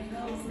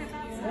 Step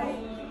outside.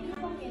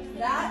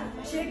 That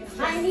chick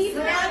I need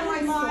to slammed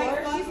my my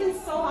store. phone. She's been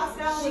so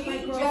hostile with my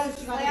She girls. just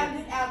slammed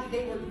it out.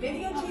 They were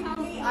videotaping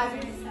me.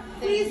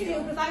 Please do,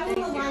 because I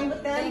will align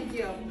with them. Thank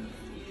you.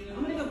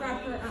 I'm gonna go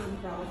grab her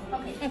bra.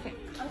 Okay.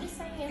 I'm just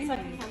saying it's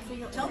like cancel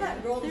your Tell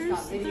that girl to stop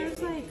videotaping.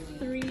 There's like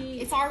 3.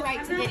 It's our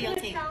right to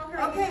videotape.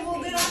 Okay, well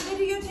then I'm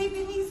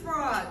videotaping these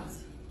frauds.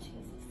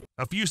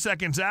 A few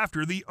seconds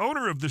after, the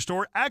owner of the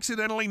store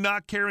accidentally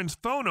knocked Karen's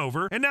phone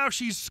over, and now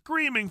she's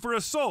screaming for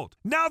assault.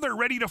 Now they're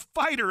ready to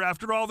fight her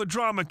after all the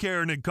drama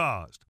Karen had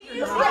caused. No!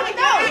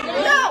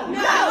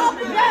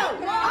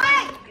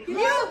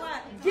 You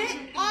get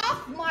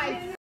off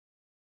my...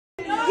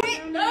 Don't touch me!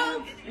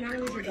 Don't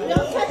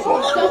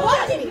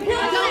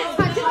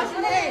touch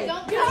me!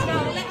 Don't touch me!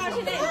 Don't touch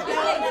me!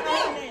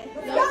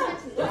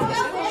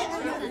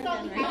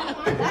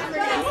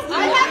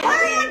 I have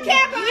her on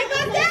camera! I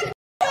got that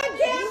on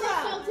camera!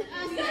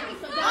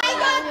 I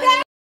got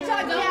that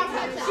on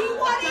camera! She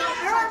wanted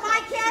her my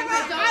camera!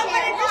 I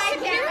wanted my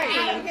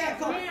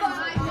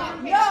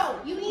camera! No!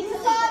 You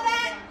saw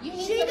that?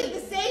 She did the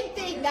same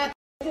thing. That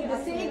did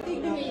the same thing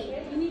to me.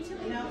 You need to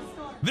know.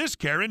 This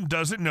Karen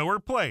doesn't know her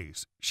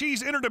place.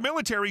 She's entered a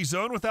military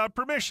zone without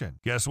permission.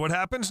 Guess what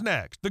happens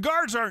next? The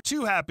guards aren't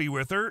too happy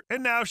with her,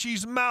 and now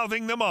she's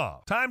mouthing them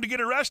off. Time to get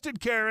arrested,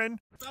 Karen.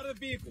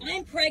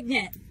 I'm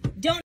pregnant.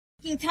 Don't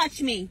f***ing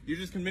touch me. You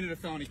just committed a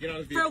felony. Get out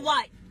of the vehicle. For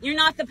what? You're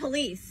not the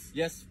police.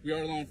 Yes, we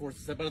are law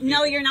enforcement. Step out of the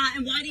vehicle. No, you're not.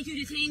 And why did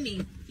you detain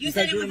me? You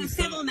said it was a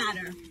civil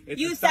matter.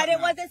 You said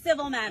it was a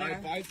civil matter. I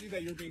advise you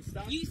that you're being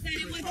stopped. You said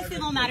it was a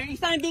civil matter. You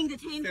started being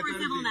detained for a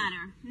civil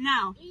matter.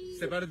 No.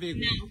 Step out of the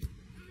vehicle. No.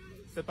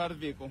 Step out of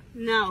the vehicle.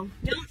 No.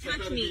 Don't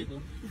touch me.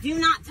 Do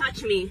not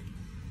touch me.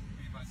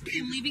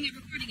 I'm leaving it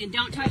recording and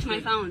don't touch my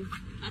phone.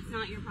 That's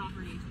not your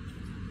property.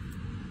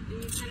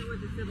 And you said it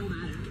was a civil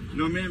matter.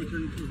 No, ma'am, it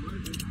turned into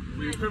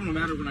a criminal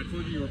matter when I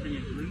told you you were being a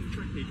written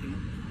citation.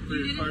 You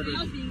didn't say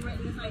I was being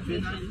written a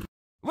citation.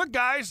 Look,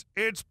 guys,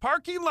 it's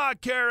parking lot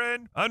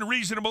Karen.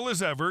 Unreasonable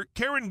as ever,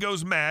 Karen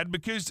goes mad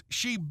because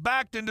she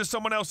backed into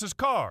someone else's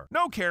car.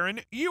 No,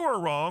 Karen, you are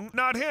wrong,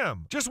 not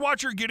him. Just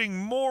watch her getting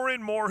more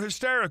and more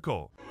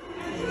hysterical.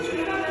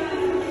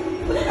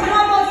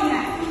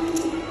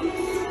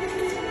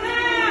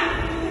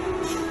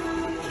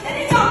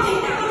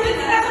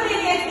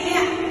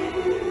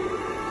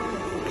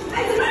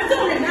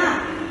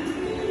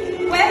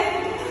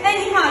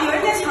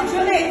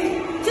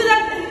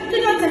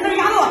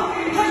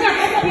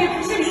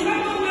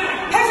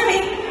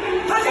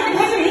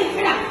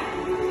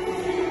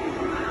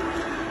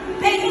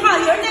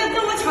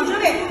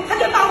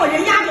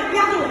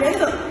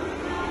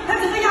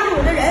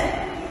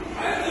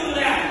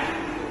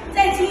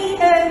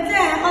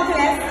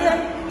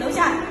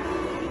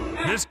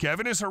 This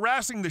Kevin is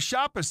harassing the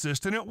shop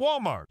assistant at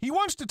Walmart. He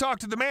wants to talk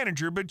to the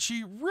manager, but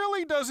she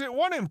really doesn't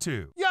want him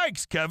to.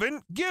 Yikes,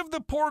 Kevin. Give the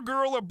poor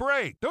girl a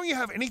break. Don't you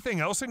have anything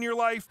else in your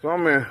life? So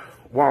I'm in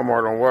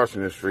Walmart on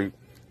Washington Street.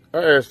 I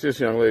asked this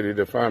young lady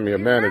to find me a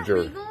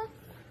manager.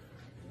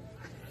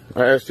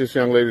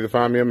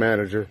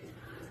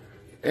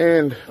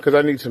 And because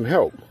I need some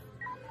help.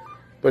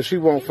 But she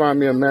won't find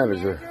me a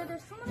manager.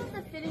 There's someone in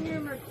the fitting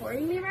room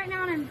recording me right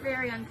now, and I'm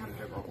very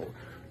uncomfortable.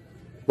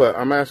 But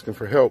I'm asking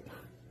for help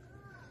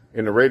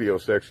in the radio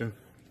section.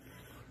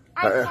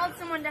 I called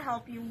someone to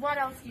help you. What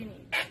else do you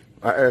need?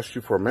 I asked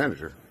you for a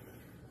manager.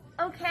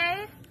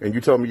 Okay. And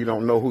you told me you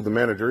don't know who the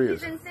manager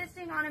is. He's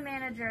insisting on a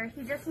manager.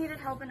 He just needed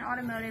help in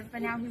automotive,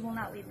 but now he will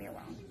not leave me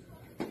alone.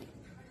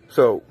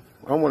 So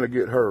I want to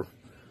get her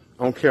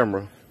on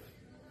camera.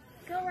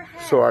 Go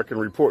ahead. So I can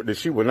report that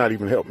she will not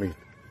even help me.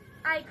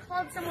 I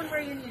called someone where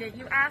you needed.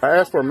 You asked. I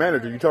asked for a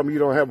manager. You told me you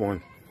don't have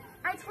one.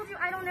 I told you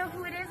I don't know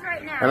who it is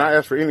right now. And I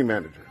asked for any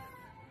manager.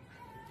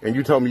 And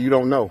you told me you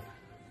don't know.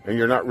 And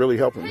you're not really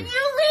helping me. Can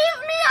you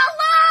leave me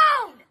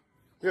alone?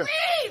 Yeah.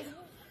 Leave!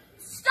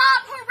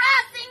 Stop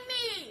harassing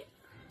me!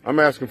 I'm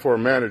asking for a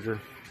manager.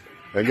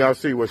 And y'all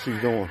see what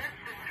she's doing.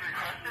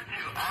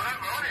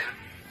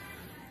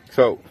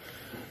 So.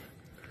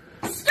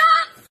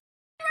 Stop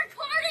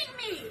recording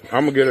me!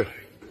 I'm going to get her.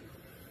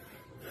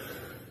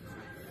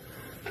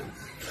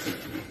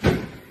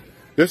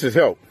 This is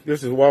help.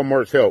 This is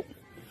Walmart's help.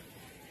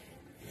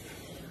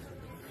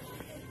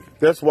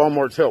 That's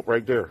Walmart's help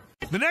right there.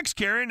 The next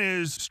Karen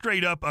is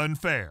straight up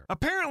unfair.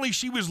 Apparently,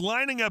 she was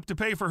lining up to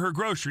pay for her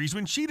groceries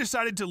when she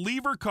decided to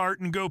leave her cart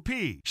and go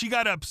pee. She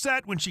got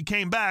upset when she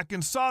came back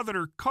and saw that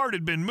her cart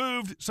had been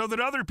moved so that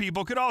other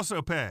people could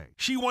also pay.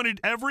 She wanted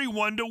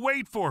everyone to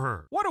wait for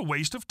her. What a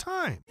waste of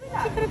time. She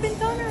could have been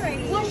done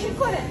already. No, she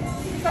couldn't.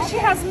 But she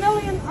has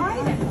million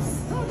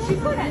items. She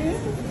couldn't.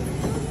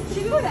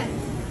 She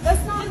couldn't.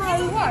 That's not how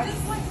it works.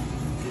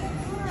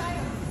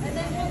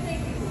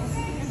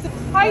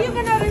 How are you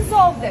gonna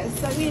resolve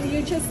this? I mean,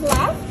 you just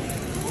laugh?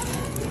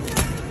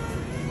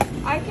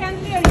 I can't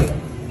hear you.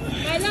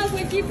 My love,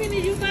 when she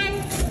finished, you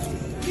guys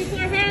before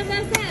her,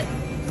 that's it.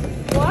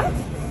 What?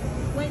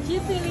 When she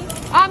finished.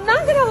 I'm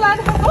not gonna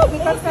let her go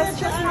because that's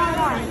just not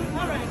right.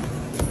 All right.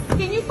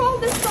 Can you call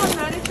the store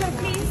manager,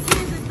 please?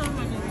 Here's the store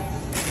manager.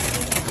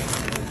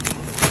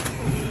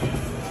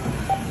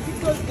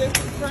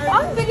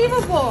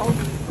 Unbelievable.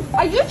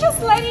 Are you just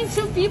letting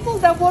two people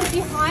that were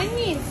behind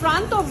me in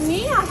front of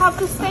me? I have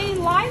to stay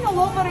in line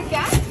all over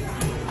again?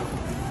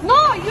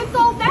 No, you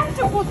told them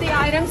to put the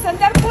items and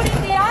they're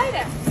putting the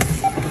items.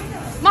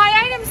 My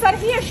items are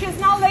here. She's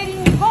not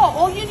letting me go.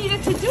 All you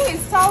needed to do is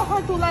tell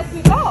her to let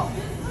me go.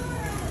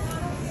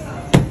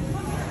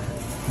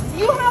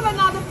 You have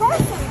another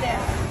person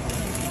there.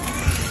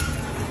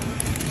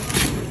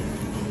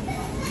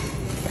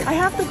 I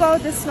have to go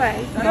this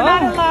way. You're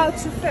not allowed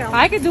to film.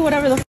 I could do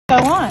whatever the f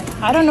I want.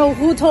 I don't know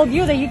who told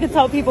you that you could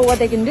tell people what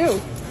they can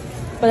do.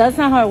 But that's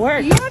not how it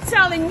works. You're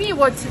telling me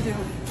what to do.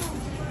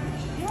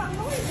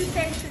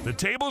 The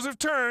tables have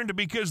turned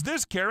because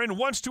this Karen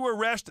wants to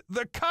arrest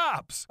the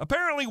cops.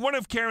 Apparently, one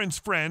of Karen's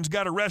friends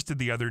got arrested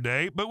the other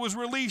day, but was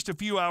released a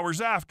few hours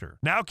after.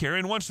 Now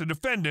Karen wants to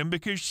defend him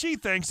because she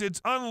thinks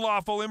it's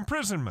unlawful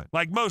imprisonment.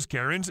 Like most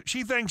Karens,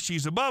 she thinks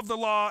she's above the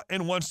law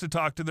and wants to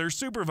talk to their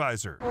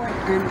supervisor.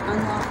 An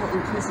unlawful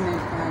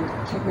imprisonment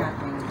and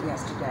kidnapping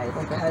yesterday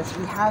because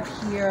we have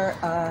here,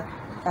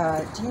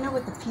 do you know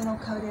what the penal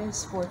code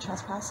is for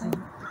trespassing? Do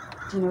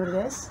you know what it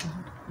is?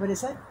 What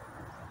is it?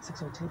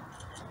 602.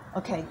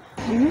 Okay,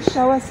 can you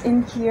show us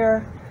in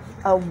here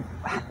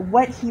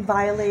what he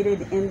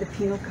violated in the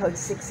penal code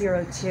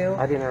 602?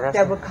 I didn't arrest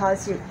that him. would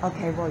cause you,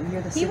 okay, well,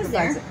 you're the He was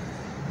supervisor. there.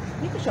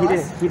 You can show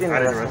us. He didn't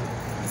arrest me.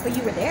 But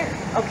you were there.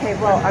 Okay,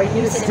 well, are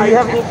you... Do you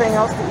have anything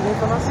else that you need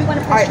from us? We want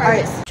to press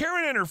charges.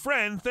 Karen and her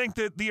friend think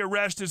that the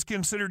arrest is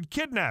considered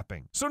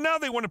kidnapping, so now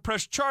they want to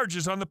press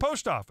charges on the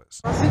post office.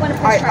 We want to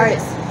press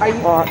charges.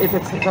 If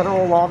it's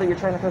federal law that you're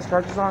trying to press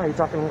charges on, are you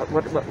talking,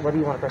 what do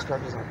you want to press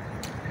charges on?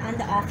 On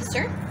the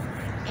officer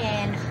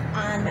and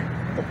on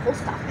the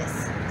post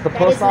office. The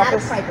post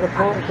office, the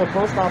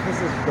post office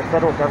is the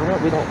federal government.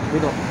 We don't do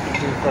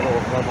federal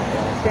government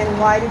laws. Then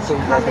why did you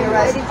come to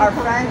arrest our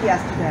friend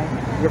yesterday?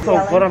 So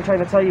what I'm trying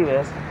to tell you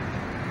is,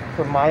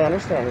 from my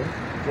understanding,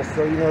 just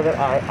so you know that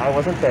I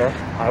wasn't there,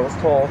 I was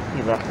told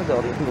he left the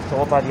building. He was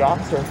told by the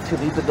officer to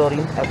leave the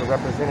building as a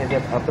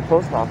representative of the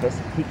post office.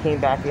 He came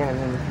back in and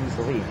then refused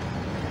to leave.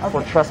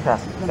 For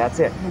trespassing. That's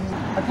it.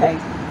 Okay.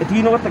 Do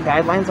you know what the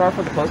guidelines are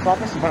for the post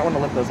office? You might want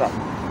to look those up.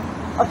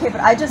 Okay,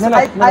 but I just,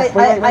 I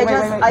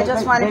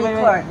just want to be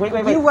clear.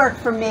 You work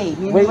for me.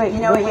 You know what? You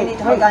need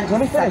to hold on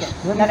just a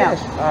second.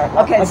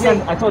 Okay.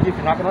 Again, I told you if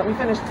you're not going to let me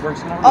finish, we're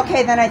just going to.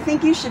 Okay, then I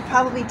think you should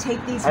probably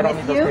take these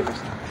with you.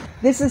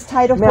 This is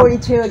Title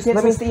 42. It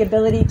gives us the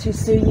ability to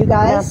sue you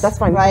guys. Yeah, that's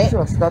fine. Right? You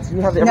have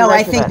every no,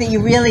 right I to think that. that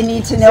you really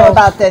need to know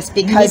about this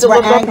because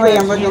we're angry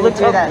and we're going to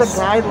do this. The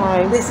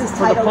guidelines this is for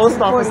the Title post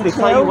office. They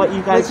tell you what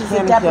you guys which is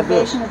can the and can't do.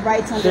 deprivation of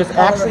rights under There's the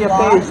color actually of a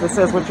law. page that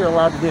says what you're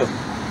allowed to do.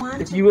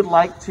 If you would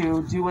like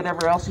to do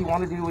whatever else you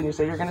want to do when you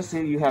say you're going to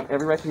sue, you have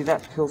every right to do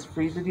that. Feel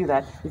free to do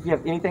that. If you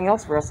have anything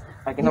else for us,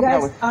 I can help you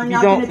out with. You guys are If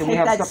not you don't, going to then we take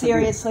have that stuff to do.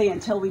 seriously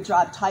until we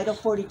drop Title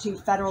 42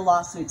 federal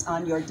lawsuits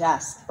on your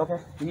desk. Okay.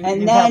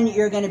 And then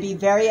you're going to be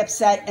very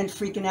upset and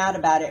freaking out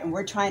about it, and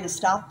we're trying to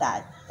stop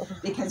that.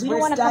 Because We we're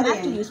don't want to come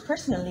studying. after you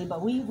personally,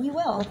 but we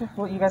will. Okay.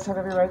 Well, you guys have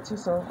every right to,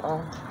 so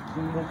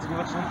you need to do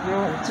what you need to do.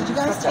 And Did you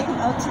guys take an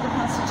oath to the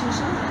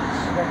Constitution?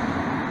 Okay.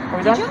 Are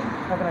we Did done? you?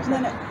 Have a nice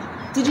day. No.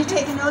 Did you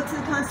take an oath to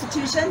the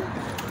Constitution?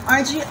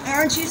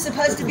 Aren't you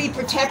supposed to be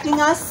protecting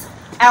us,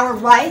 our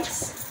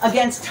rights,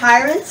 against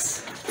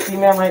tyrants? See,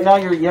 ma'am, right now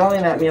you're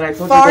yelling at me, and I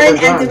told Foreign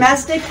you that and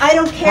domestic? I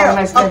don't care. Have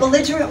a nice day. A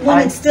belligerent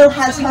woman still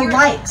has her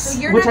rights.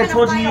 Which I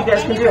told you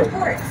guys can do.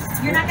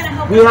 You're not going to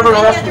help We have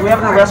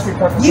an arrest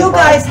report. You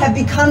guys have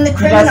become the You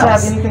guys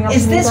have criminals. anything else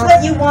Is you need, this sir?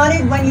 what you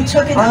wanted when you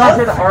took an I'm not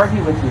here oath? to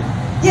argue with you.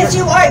 Yes,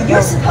 you are.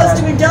 You're supposed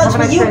to indulge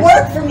Have a me. nice You day.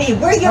 work for me.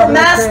 We're your Have a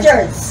nice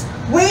day. masters.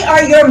 We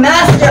are your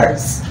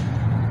masters.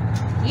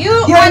 You're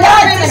You're the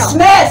not criminal.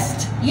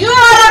 dismissed. You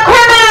are the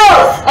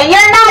criminals, and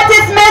you're not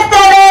dismissed,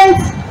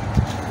 Evans.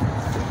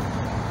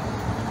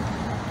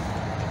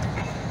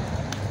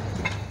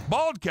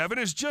 Bald Kevin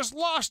has just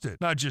lost it.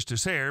 Not just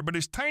his hair, but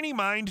his tiny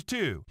mind,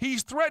 too.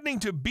 He's threatening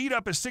to beat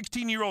up a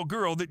 16-year-old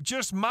girl that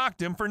just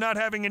mocked him for not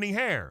having any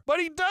hair. But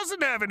he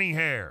doesn't have any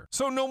hair.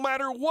 So no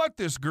matter what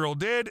this girl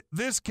did,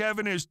 this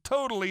Kevin is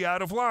totally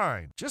out of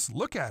line. Just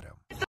look at him.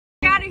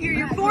 Get out of here,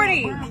 you're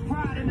 40.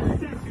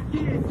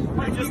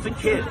 You're just a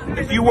kid.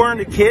 If you weren't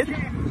a kid,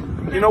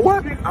 you know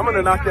what? I'm going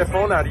to knock that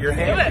phone out of your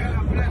hand.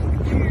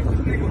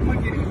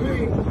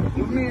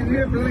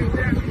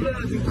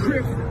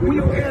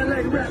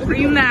 Are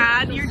you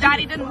mad? Your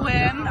daddy didn't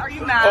win. Are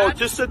you mad? Oh,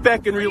 just sit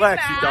back and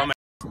relax, you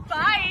dumbass.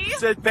 Bye.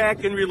 Sit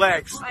back and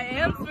relax. I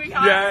am,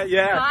 sweetheart.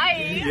 Yeah.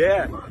 Bye.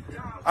 Yeah.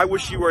 I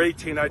wish you were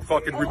 18. I'd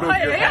fucking remove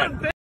I your am,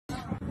 head.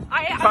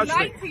 I'm Touch me.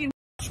 19.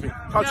 Touch me.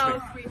 Touch no, me.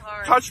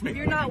 sweetheart. Touch me.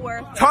 You're not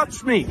worth it.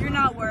 Touch me. You're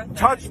not worth it.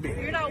 Touch me.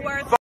 You're not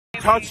worth Fuck, it.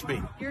 Baby. touch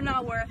me. You're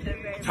not worth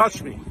it, baby.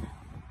 Touch me.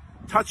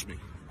 Touch me.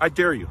 I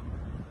dare you.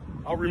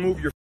 I'll remove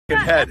your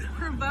fucking head. That's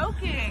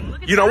provoking.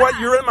 Look at You know that. what?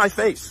 You're in my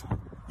face.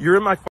 You're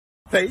in my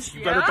face.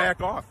 You better Yeah?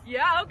 back off.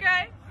 Yeah,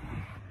 okay.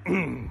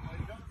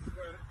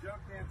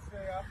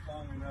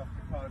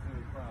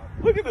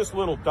 Look at this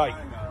little dyke.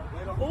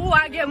 Oh,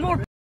 I get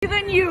more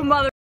than you,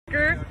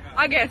 motherfucker.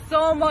 I get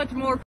so much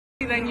more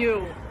than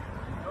you.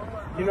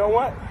 You know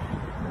what?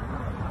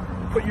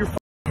 Put your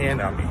hand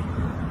on me.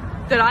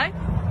 Did I?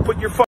 Put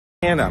your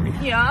hand on me.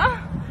 Yeah?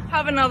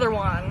 Have another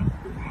one.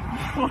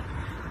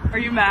 Are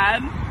you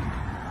mad?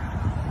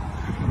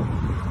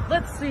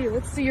 Let's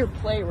see your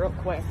play real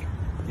quick.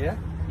 Yeah?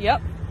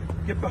 Yep.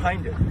 Get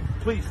behind it.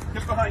 Please,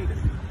 get behind it.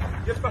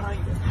 Get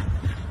behind it.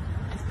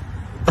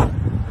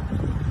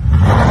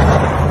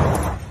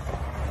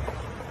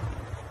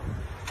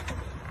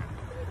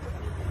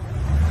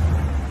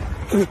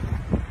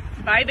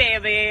 Bye,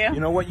 baby. You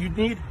know what you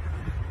need?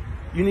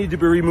 You need to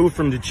be removed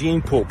from the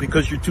gene pool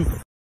because you're too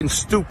f***ing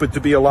stupid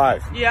to be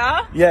alive.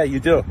 Yeah? Yeah, you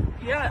do.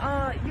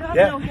 Yeah, you have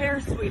Yeah. no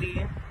hair,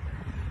 sweetie.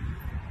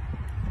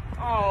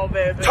 Oh,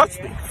 baby. Touch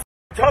me.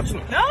 Touch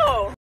me.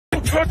 No.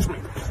 Touch me.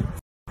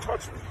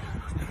 Touch me.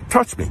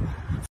 Touch me.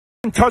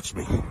 Touch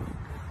me.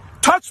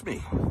 Touch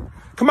me.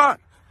 Come on.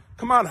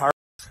 Come on, Hart.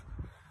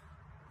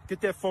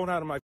 Get that phone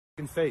out of my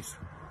f***ing face.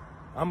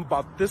 I'm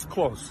about this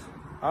close.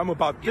 I'm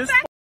about this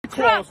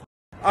close.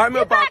 I'm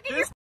Get about back in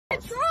this. your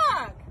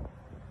trunk.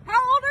 How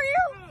old are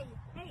you?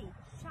 Hey,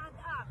 shut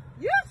up.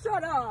 You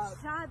shut up.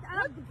 Shut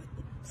up.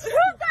 Who's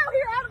out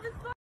here out of his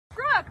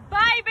truck?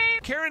 Bye,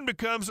 babe. Karen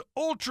becomes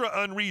ultra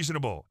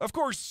unreasonable. Of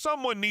course,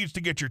 someone needs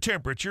to get your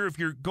temperature if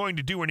you're going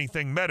to do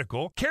anything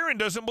medical. Karen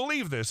doesn't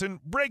believe this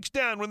and breaks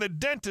down when the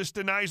dentist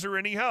denies her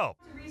any help.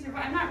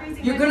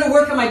 You're going to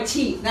work on my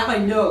teeth, not my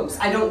nose.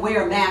 I don't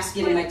wear a mask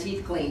getting my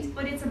teeth cleaned.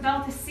 But it's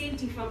about the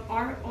safety of all of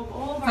our...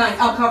 Fine,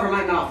 I'll cover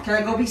my mouth. Can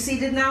I go be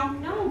seated now?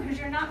 No, because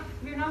you're not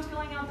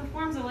filling out the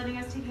forms or letting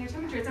us take your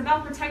temperature. It's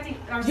about protecting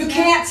our... You staff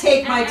can't take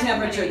and my everybody.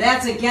 temperature.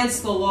 That's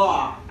against the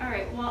law. All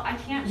right, well, I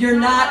can't... You're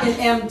not an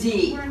allowed-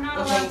 MD. We're not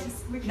okay? allowed to...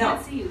 We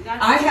can't see you.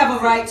 That's I have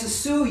a right to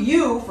sue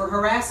you for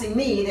harassing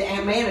me, the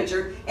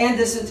manager, and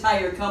this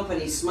entire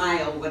company,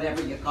 Smile,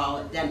 whatever you call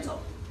it,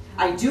 Dental.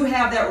 I do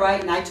have that right,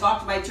 and I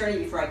talked to my attorney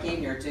before I came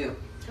here, too.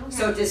 Okay.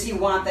 So does he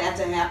want that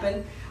to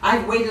happen?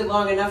 I've waited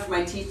long enough for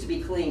my teeth to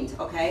be cleaned,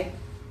 okay?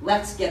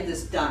 Let's get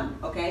this done,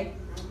 okay?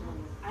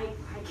 I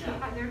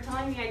can't... They're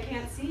telling me I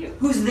can't see you.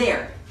 Who's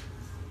there?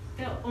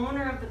 The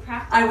owner of the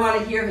practice. I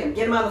want to hear him.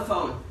 Get him on the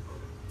phone.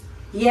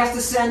 He has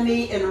to send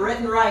me in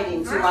written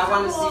writing, too. I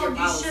want to see your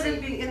policy. You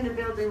shouldn't be in the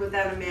building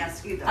without a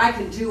mask either. I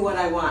can do what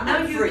I want. No,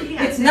 I'm you free.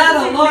 can't. It's This not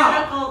is a a law.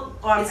 medical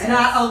office. It's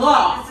not a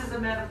law. This is a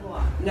medical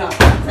office. No,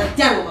 it's a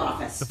dental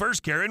office. The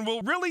first Karen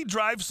will really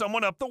drive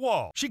someone up the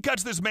wall. She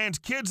cuts this man's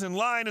kids in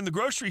line in the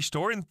grocery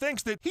store and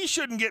thinks that he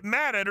shouldn't get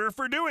mad at her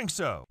for doing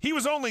so. He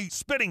was only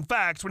spitting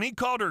facts when he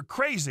called her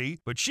crazy,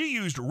 but she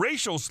used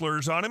racial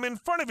slurs on him in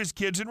front of his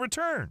kids in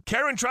return.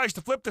 Karen tries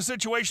to flip the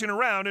situation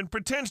around and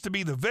pretends to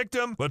be the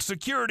victim, but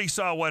security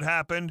saw what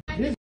happened.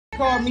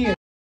 called me a.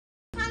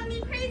 Call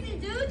me crazy,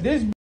 dude.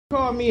 This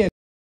called me a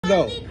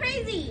though. Call me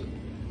crazy.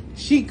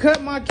 She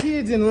cut my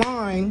kids in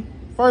line,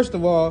 first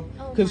of all,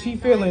 because she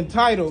feel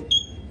entitled.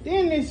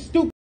 Then this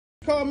stupid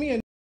called me a.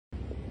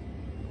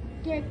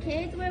 Your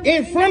kids were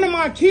In front of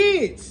my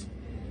kids.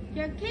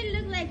 Your kid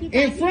looked like he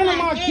got In front of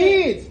my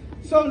kids.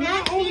 So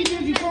not only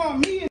did you call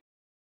me a,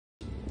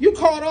 you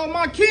called all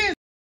my kids.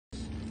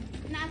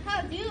 And I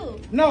called you.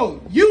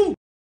 No, you.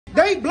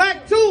 They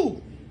black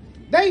too.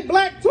 They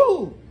black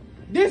too.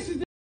 This is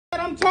what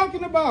I'm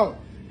talking about.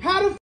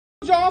 How the f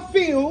y'all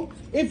feel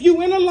if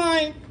you in a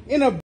line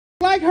in a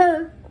like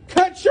her,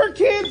 cut your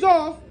kids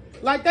off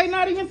like they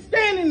not even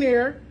standing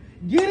there,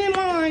 get in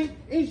line,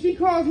 and she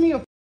calls me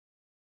a.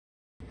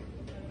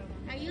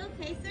 Are you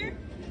okay, sir?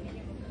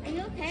 Are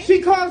you okay?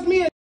 She calls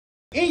me a.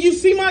 And you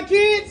see my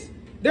kids?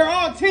 They're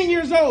all 10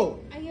 years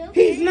old. Are you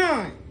okay? He's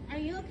 9. Are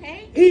you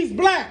okay? He's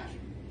black.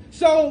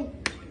 So,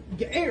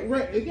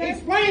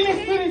 explain this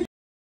to this.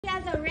 He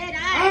has a red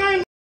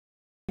eye.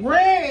 I'm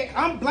red.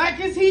 I'm black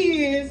as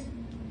he is.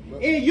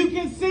 And you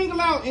can single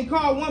out and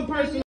call one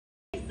person.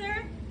 Okay,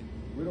 sir?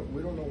 We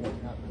don't know what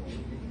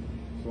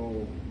happened.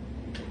 So.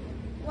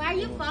 Why are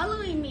you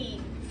following me?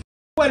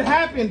 What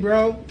happened,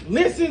 bro?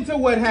 Listen to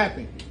what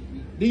happened.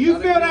 Do you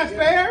feel that's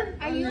fair?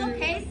 Are you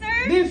okay,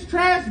 sir? This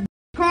trash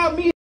called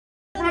me in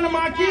front of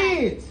my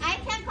kids. I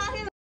can't call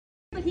him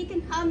but he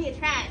can call me a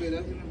trash.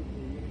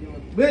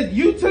 But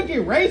you took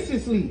it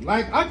racistly.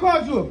 Like, I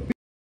called you a bitch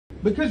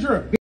because you're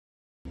a bitch.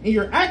 And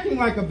you're acting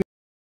like a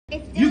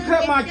bitch. You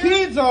cut my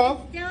kids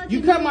off.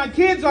 You cut my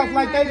kids off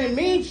like they didn't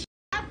mean shit.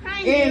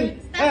 And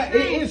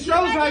it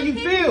shows how you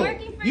feel.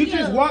 You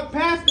just walk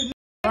past it,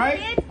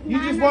 right?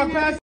 You just walk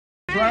past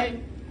it,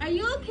 right? Are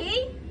you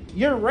okay?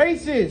 You're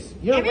racist.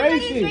 You're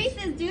Everybody's racist.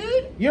 racist,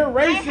 dude. You're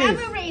racist. I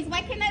have a race.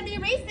 Why can't I be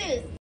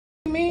racist?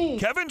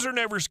 Kevins are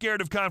never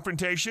scared of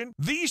confrontation.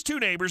 These two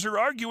neighbors are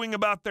arguing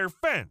about their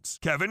fence.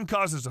 Kevin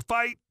causes a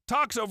fight,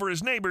 talks over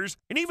his neighbors,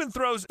 and even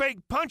throws fake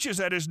punches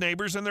at his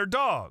neighbors and their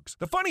dogs.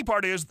 The funny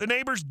part is the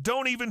neighbors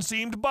don't even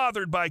seem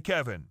bothered by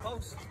Kevin.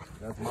 Post.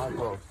 That's my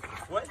post.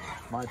 What?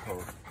 My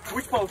post.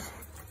 Which post?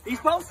 These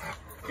posts?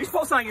 These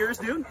posts aren't yours,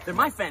 dude. They're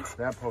my fence.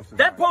 That post is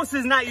That post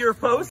is not your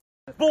post.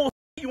 Bull.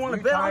 You want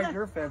to bet on it?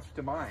 your fence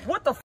to mine.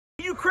 What the f?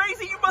 Are you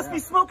crazy? You must be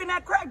smoking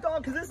that crack,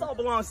 dog, because this all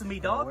belongs to me,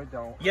 dog. No, it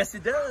don't. Yes,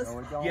 it does. No,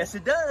 it don't. Yes,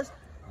 it does.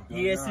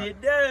 Yes, not.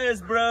 it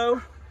does,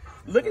 bro.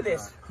 Look at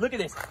this. Look at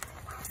this.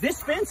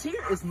 This fence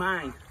here is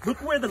mine.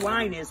 Look where the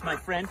line is, my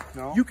friend.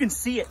 No. You can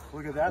see it.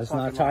 Look at that. It's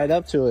not tied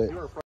up to it.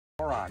 You're a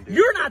moron, dude.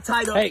 You're not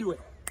tied up to it.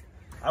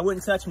 I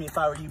wouldn't touch me if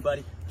I were you,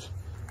 buddy.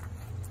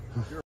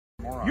 You're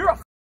a moron. You're a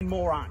f***ing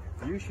moron.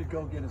 You should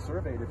go get it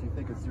surveyed if you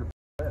think it's your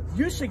fence.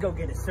 You should go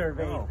get it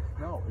surveyed.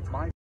 No, it's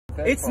my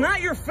fence. It's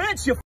not your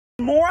fence, you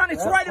f***ing moron.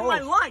 It's right in my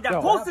line. That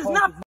post is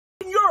not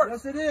f***ing yours.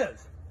 Yes, it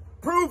is.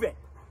 Prove it.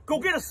 Go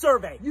get a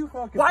survey. You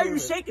fucking Why are prove you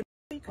it. shaking?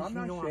 I'm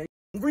not shaking.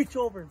 Reach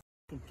over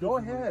and Go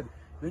ahead.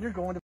 Then you're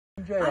going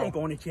to jail. I ain't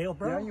going to jail,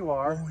 bro. Yeah, you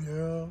are.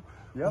 Oh,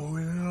 yeah. Yep. Oh,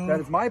 yeah. That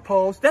is my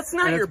post. That's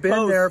not and your it's been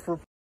post. there for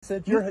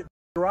since your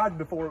garage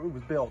before it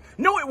was built.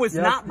 No, it was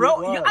Yes, not,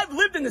 bro. it was. I've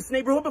lived in this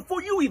neighborhood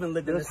before you even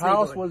lived in This this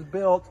house neighborhood. was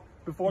built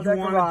before You that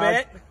wanna garage,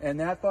 bet? and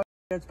that fucking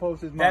fence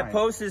post is mine. That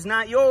post is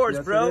not yours,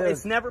 Yes, bro. it is.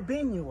 It's never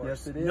been yours.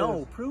 Yes, it is.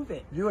 No, prove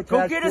it. You Go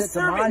attached get a it to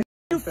survey. my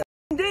You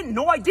f***ing didn't.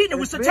 No, I didn't. It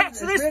was attached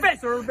to this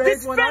fence. This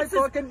This when I fence is...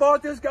 fucking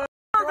bought this guy.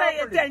 Survey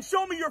it then.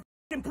 Show me your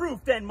f***ing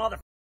proof then, mother.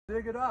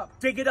 Dig it up.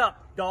 Dig it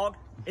up, dog.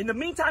 In the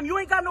meantime, you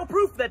ain't got no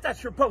proof that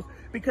that's your post.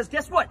 Because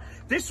guess what?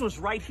 This was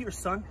right here,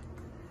 son.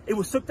 It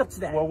was hooked up to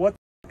that. Well, what the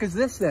fuck is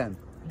this then?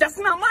 That's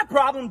not my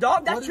problem,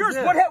 dog. That's What is yours.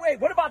 this? Wait,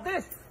 what about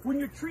this? When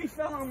your tree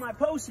fell on my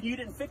post and you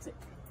didn't fix it.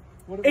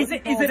 Is do you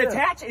it call this?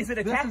 attached? Is it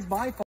attached? This is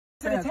my Is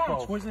it fence attached?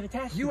 post. Was it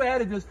attached? You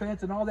added this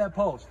fence and all that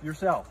post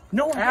yourself.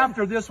 No,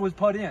 after this was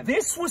put in.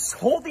 This was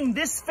holding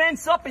this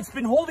fence up. It's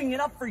been holding it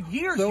up for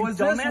years. So you is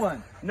dumbass. this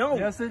one. No.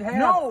 Yes, it has.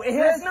 No, it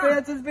has this not. This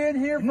fence has been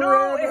here No,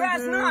 forever, it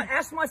has dude. not.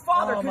 Ask my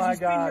father Oh because my he's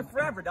been here God.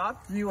 forever, dog.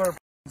 You are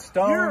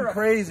stone You're a-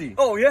 crazy.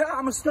 Oh yeah,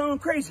 I'm a stone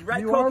crazy, right,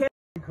 You cokehead?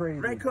 are crazy.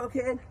 Right,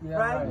 cokehead? Yeah,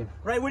 right?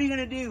 Right, what are you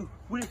gonna do?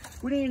 What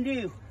are you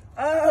gonna do?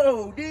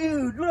 Oh,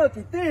 dude, look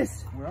at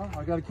this. Well,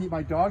 I got to keep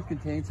my dogs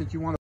contained since you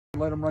want to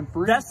let them run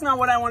free. That's not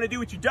what I want to do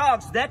with your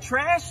dogs. That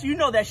trash, you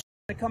know that shit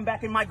gonna come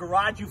back in my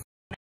garage, you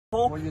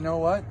asshole. Well, you know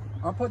what?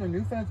 I'm putting a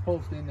new fence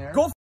post in there.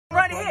 Go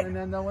right I'm ahead. putting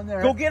another one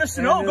there. Go get a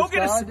And no. Go this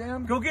get a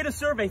goddamn- go get a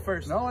survey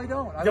first. No, I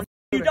don't.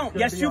 You don't.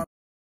 Yes, you.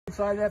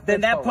 Side of that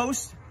Then fence that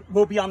post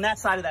will be on that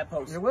side of that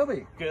post. It will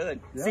be. Good.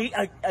 Yeah. See,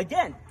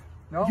 again.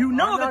 No, You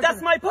know I'm that not that's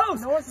gonna- my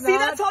post. No, it's See, not.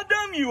 that's how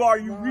dumb you are,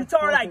 you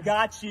retard. I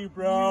got you,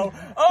 bro.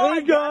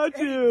 I got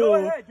Hey, you. go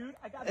ahead, dude.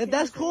 I got you.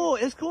 That's cool.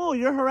 It's cool.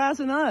 You're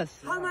harassing us.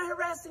 How am I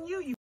harassing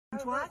you, you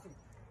twat?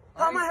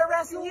 How am I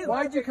harassing you?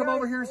 Why'd you come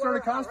over here and start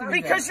accosting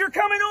me? Because you're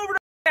coming over to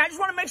I just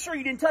want to make sure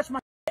you didn't touch my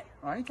shit.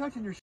 I ain't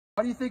touching your shit.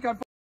 Why do you think I'm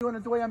doing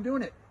it the way I'm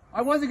doing it?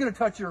 I wasn't going to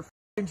touch your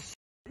shit.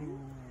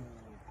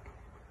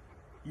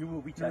 You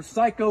will be You're touched.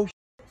 psycho shit.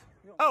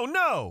 Oh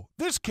no,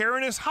 this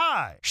Karen is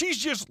high. She's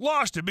just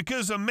lost it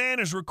because a man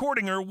is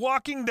recording her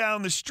walking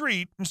down the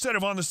street instead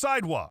of on the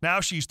sidewalk. Now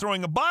she's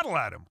throwing a bottle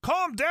at him.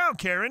 Calm down,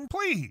 Karen,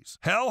 please.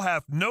 Hell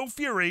hath no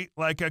fury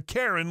like a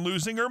Karen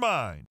losing her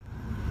mind.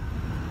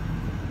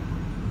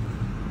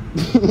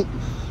 You know,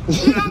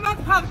 I'm about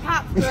to call the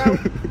cops, bro.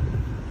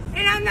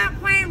 And I'm not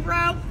playing,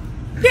 bro.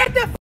 Get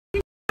the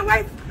f***ing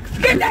away.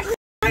 Get that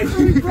away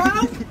from me, bro.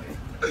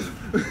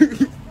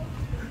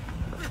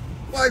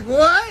 Like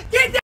what?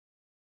 Get that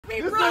me,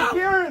 This bro. is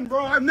Karen,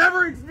 bro. I've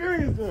never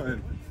experienced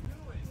one.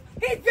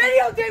 He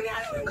videotaped me.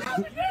 I don't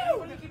even know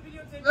what to do.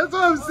 That's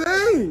what I'm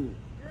saying.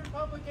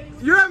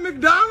 You're at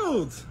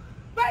McDonald's.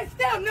 But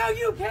still, no,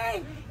 you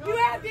can't. You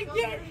have to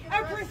get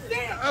a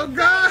percent. Oh,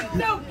 God.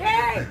 It's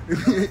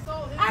okay.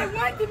 I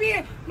want to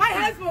be. My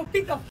husband will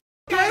beat the f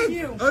out of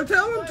you. Oh,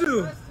 tell him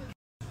to.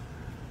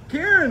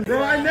 Karen,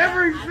 bro. I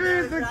never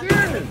experienced a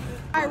Karen.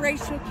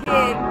 Biracial kid,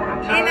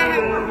 and I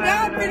have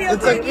no video.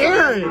 It's a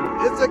Karen.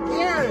 It's a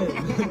Karen.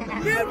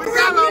 Dude, I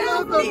got a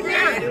local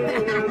Karen.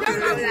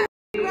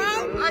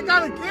 I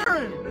got a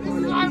Karen. This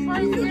is my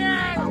first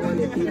Karen.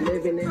 This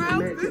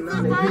is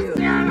the first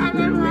Karen I've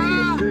ever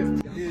had.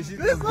 This is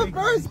the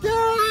first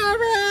Karen I've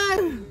ever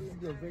had.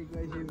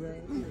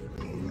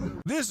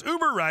 This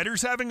Uber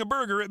rider's having a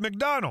burger at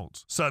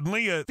McDonald's.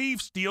 Suddenly, a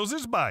thief steals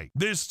his bike.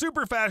 This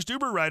super fast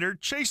Uber rider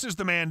chases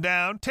the man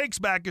down, takes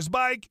back his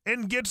bike,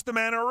 and gets the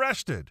man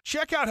arrested.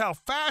 Check out how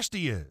fast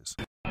he is.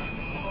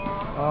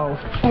 Oh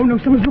no,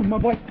 someone's dropping my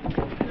bike.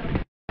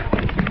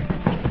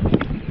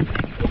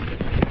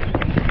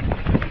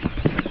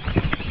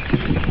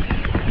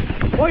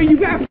 Oi, you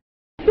better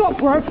stop,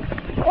 bro.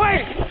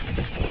 Oi!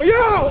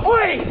 Yo,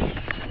 oi!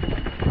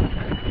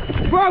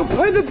 Bro,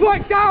 put the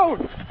bike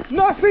down!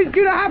 Nothing's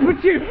gonna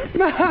happen to you!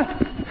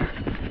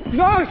 Man!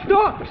 No,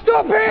 stop!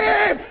 Stop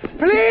him!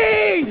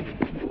 Please!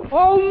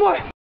 Oh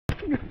my...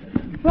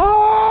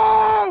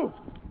 Oh!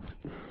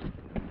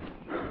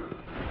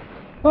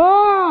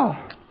 Oh!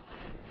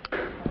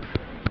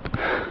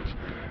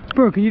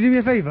 Bro, can you do me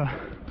a favour?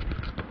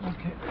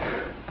 Okay.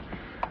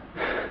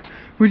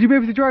 Would you be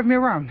able to drive me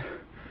around?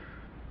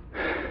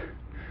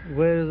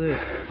 Where is it?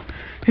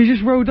 He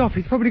just rolled off.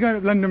 He's probably going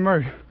up London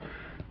Road.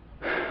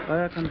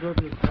 I can drop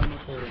you.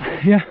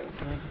 Yeah.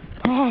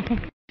 Oh, for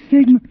f***ing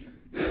sake.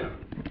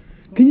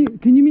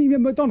 Can you meet me at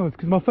McDonald's?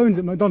 Because my phone's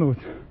at McDonald's.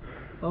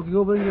 Okay,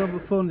 go bring your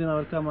phone, then I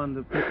will come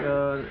and pick.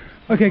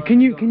 Okay,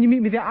 can you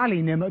meet me at the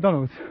alley near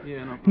McDonald's?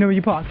 Yeah, no. You know where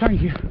you park?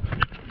 Thank you.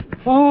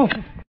 Oh, for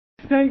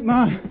f***ing sake,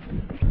 man.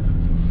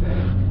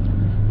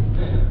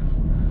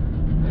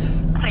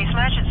 Police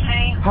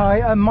emergency.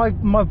 Hi,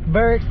 my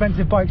very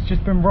expensive bike's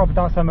just been robbed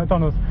outside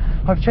McDonald's.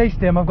 I've chased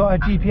him. I've got a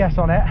GPS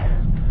on it.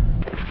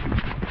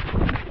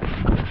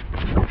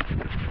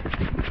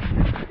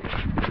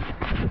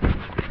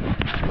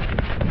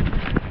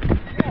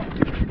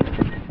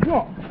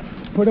 What?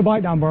 Put the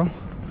bike down, bro.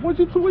 What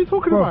are you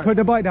talking Bro, about? put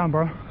the bike down,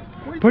 bro.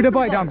 Put the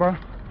bike down, bro.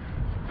 What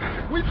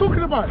are you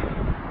talking about?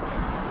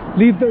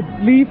 Leave.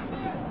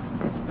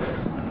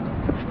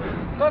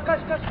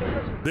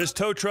 This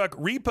tow truck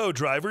repo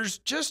driver's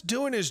just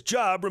doing his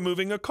job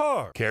removing a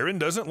car. Karen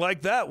doesn't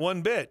like that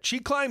one bit. She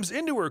climbs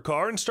into her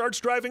car and starts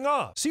driving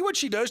off. See what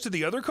she does to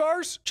the other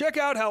cars? Check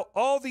out how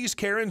all these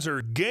Karens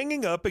are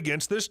ganging up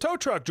against this tow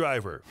truck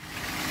driver.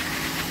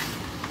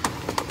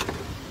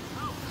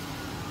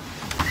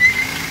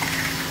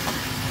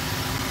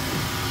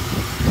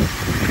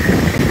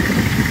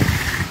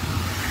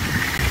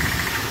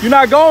 You're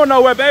not going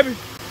nowhere, baby.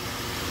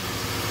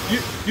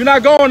 You're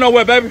not going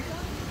nowhere, baby.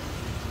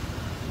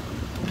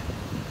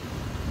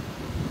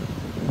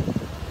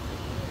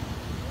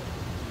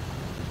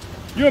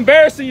 You're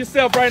embarrassing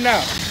yourself right now.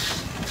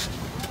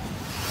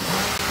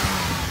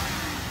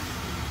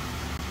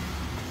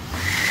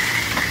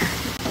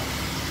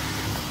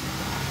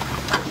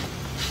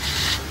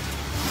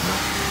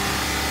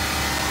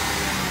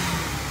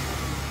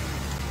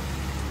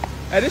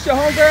 Hey, this your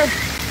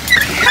homegirl?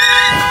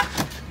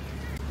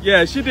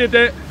 Yeah, she did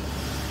that.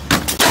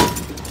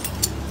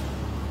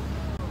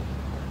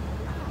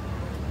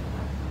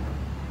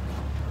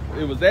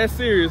 It was that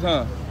serious,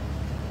 huh?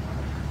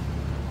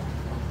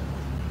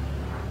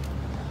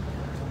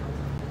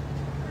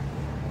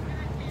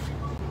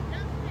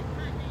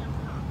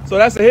 So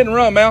that's a hit and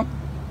run, man.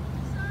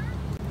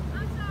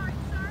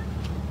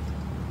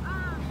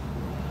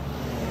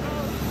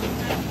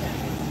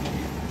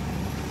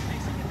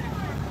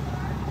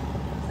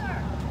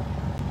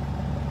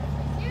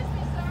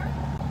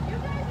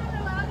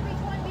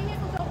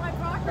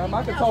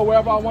 I can tow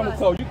wherever I want to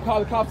tow. You can call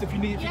the cops if you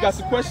need. If you got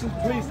some questions,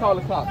 please call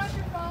the cops.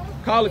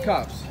 Call the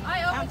cops.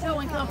 I own a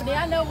towing company.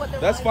 I know what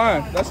they're That's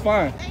fine. That's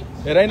fine.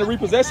 It ain't a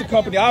repossession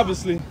company,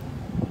 obviously.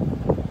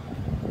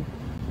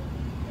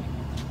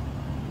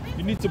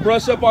 You need to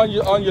brush up on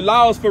your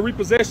laws for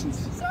repossessions.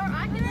 Sir,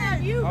 I can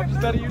have you. I'm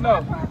just letting you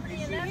know.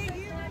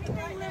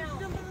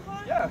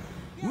 Yeah.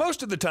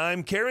 Most of the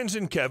time, Karens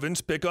and Kevins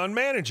pick on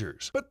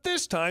managers. But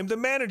this time, the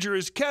manager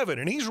is Kevin,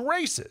 and he's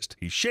racist.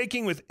 He's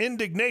shaking with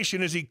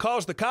indignation as he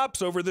calls the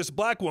cops over this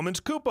black woman's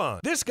coupon.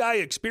 This guy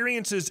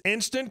experiences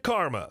instant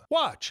karma.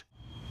 Watch.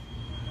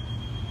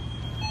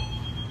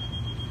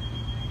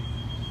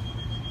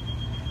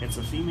 It's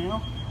a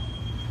female.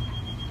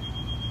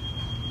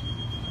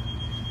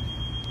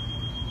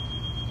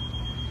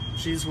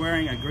 She's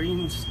wearing a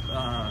green.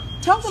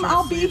 Tell them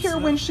I'll be here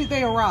when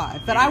they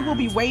arrive. That I will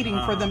be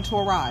waiting for them to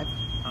arrive.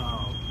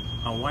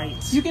 A white.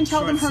 You can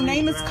tell them her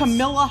name is dress,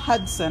 Camilla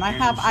Hudson. I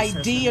have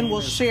ID and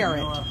will share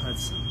it.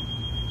 Hudson.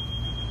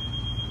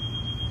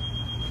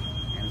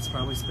 And it's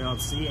probably spelled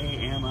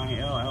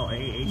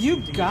C-A-M-I-L-L-A-H-U-D-S-O-N. You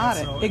got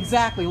it.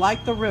 Exactly,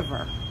 like the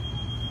river.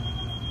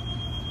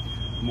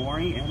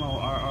 Morry,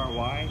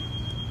 M-O-R-R-Y.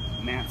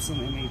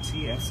 Matson,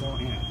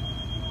 M-A-T-S-O-N.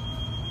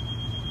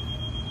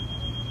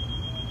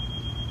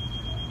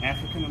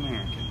 African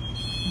American.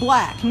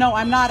 Black. No,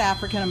 I'm not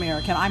African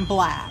American. I'm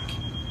black.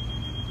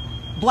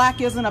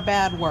 Black isn't a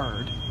bad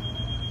word.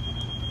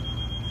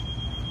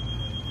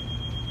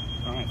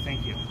 All right,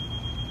 thank you.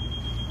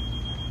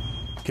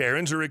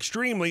 Karens are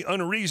extremely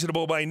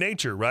unreasonable by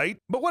nature, right?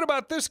 But what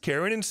about this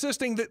Karen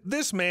insisting that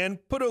this man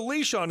put a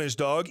leash on his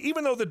dog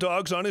even though the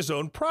dog's on his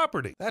own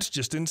property? That's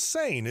just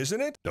insane, isn't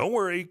it? Don't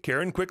worry,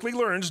 Karen quickly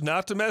learns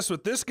not to mess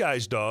with this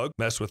guy's dog.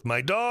 Mess with my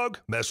dog,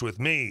 mess with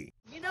me.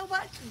 You know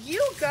what?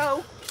 You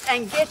go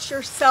and get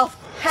yourself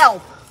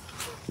help.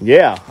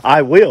 Yeah,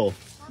 I will.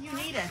 You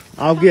need it.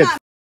 I'll get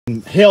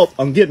help.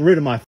 I'm getting rid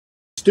of my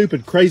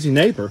stupid, crazy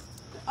neighbor.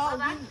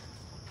 Oh,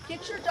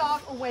 get your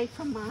dog away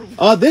from mine.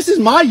 This is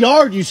my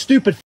yard, you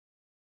stupid.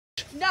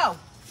 No,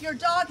 your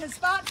dog is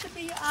about to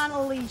be on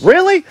a leash.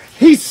 Really?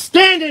 He's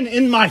standing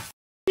in my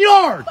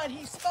yard. But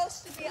he's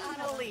supposed to be on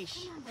a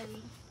leash.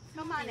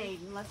 Come on,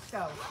 Aiden, let's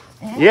go.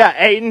 Yeah,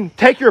 Aiden,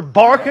 take your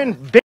barking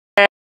big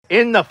ass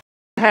in the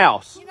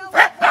house. You know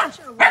what? Watch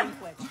your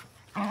language.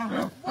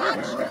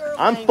 Watch your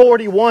I'm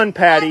 41,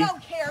 Patty. I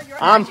don't care.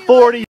 I'm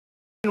 41.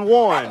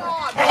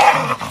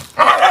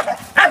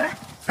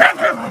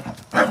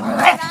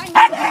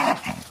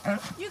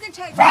 You can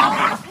take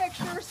all your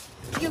pictures.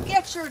 You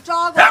get your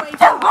dog away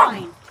from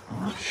mine.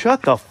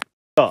 Shut the f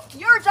up.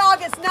 Your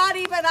dog is not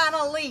even on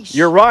a leash.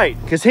 You're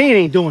right, because he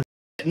ain't doing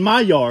shit in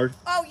my yard.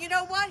 Oh, you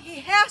know what? He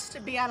has to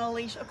be on a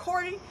leash,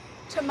 according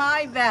to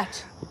my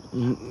vet.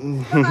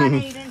 Come on,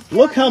 Aiden.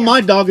 Look how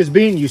my dog is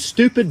being, you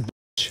stupid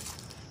bitch.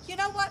 You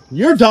know what?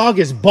 Your dog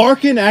is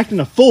barking, acting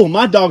a fool.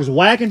 My dog's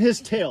wagging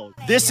his tail.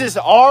 This is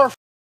our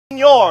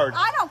yard.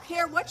 I don't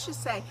care what you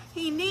say.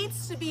 He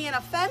needs to be in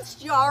a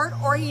fenced yard,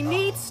 or he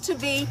needs to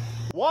be...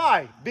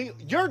 Why?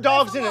 Your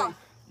dog's in a...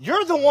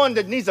 You're the one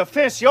that needs a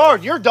fenced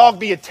yard. Your dog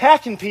be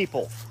attacking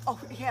people. Oh,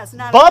 he has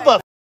not... Bubba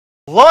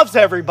loves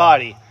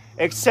everybody,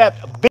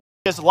 except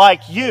bitches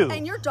like you.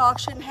 And your dog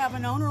shouldn't have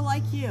an owner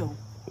like you.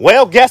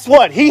 Well, guess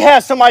what? He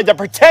has somebody that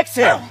protects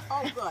him.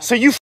 Oh, good. So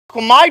you f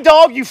with my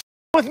dog, you f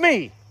with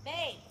me.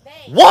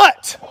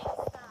 What?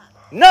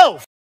 No,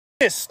 f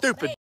this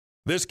stupid.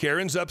 This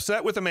Karen's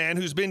upset with a man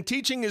who's been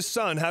teaching his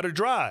son how to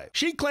drive.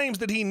 She claims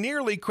that he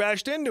nearly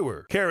crashed into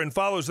her. Karen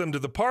follows them to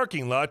the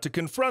parking lot to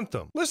confront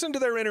them. Listen to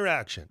their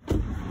interaction.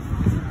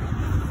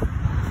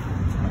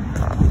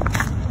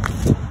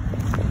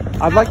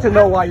 I'd like to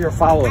know why you're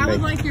following me. I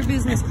would like your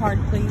business card,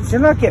 please. You're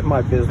not getting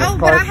my business card.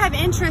 Oh, but I have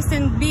interest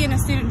in being a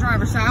student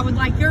driver, so I would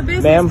like your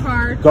business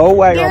card. Ma'am, go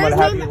away or I'm going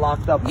to have you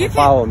locked up for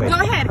following me. Go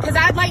ahead, because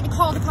I'd like to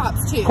call the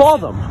cops, too. Call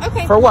them.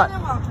 Okay. For what?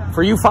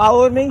 For you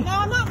following me? No,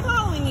 I'm not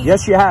following you.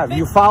 Yes, you have.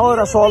 You followed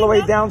us all the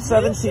way down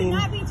 17. You should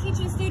not be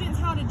teaching students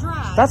how to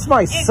drive. That's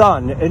my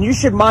son, and you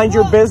should mind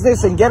your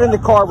business and get in the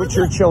car with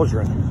your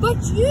children.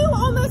 But you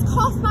almost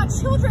cost my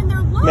children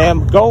their life.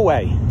 Ma'am, go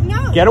away.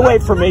 No. Get away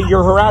from me.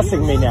 You're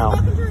harassing me now.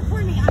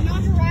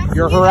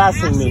 You're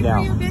harassing me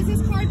now. Your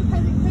business card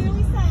because it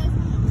clearly says,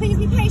 please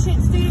be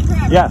patient, student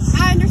driver. Yes.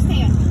 I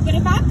understand. But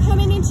if I'm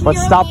coming into But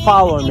your stop lane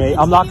following me.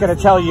 I'm not going to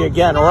tell you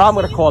again, or I'm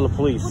going to call the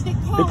police.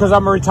 Because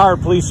I'm a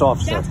retired police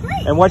officer. That's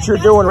great. And what you're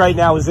doing right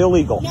now is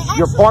illegal. No,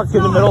 You're parked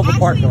in the middle of the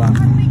parking lot.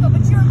 Illegal,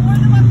 but you're more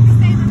than welcome to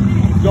stay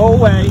with me. Go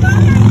away.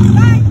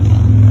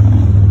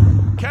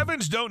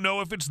 Kevins don't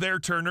know if it's their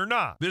turn or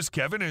not. This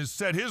Kevin has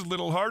set his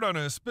little heart on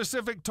a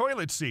specific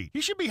toilet seat.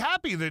 He should be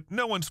happy that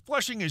no one's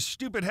flushing his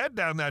stupid head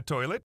down that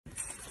toilet.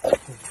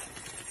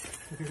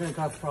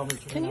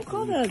 Can you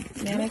call the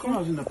manager? You're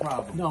causing the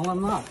problem. No,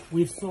 I'm not.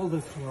 We've sold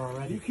this to her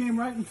already. You came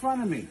right in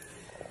front of me.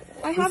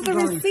 I have the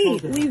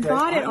receipt. We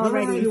got it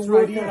already. I'm going to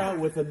work it out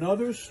with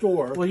another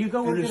store. Well, you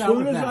go work it out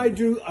with them. As soon as I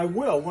do, I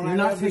will. When I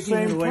have the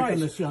same price. You're not taking it away from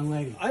this young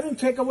lady. I didn't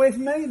take away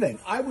from anything.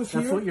 I was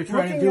here. That's what you're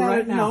trying to do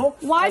right now.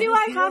 Why do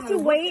I have to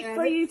wait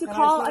for you to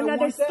call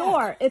another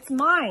store? It's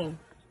mine.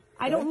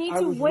 I don't need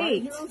to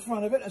wait. Right here in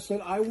front of it. I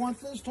said, I want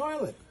this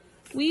toilet.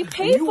 We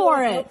paid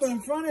for it. You walked up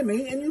in front of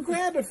me and you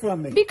grabbed it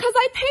from me. Because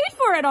I paid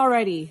for it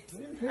already.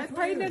 I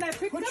paid it. I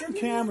picked it up. Put your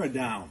camera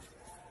down.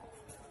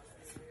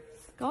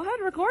 Go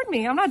ahead, record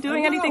me. I'm not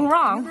doing anything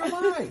wrong.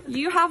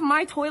 You have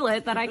my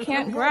toilet that I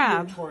can't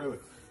grab.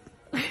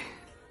 I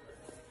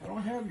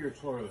don't have your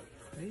toilet.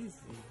 Crazy.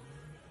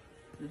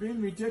 You're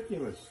being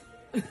ridiculous.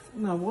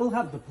 No, we'll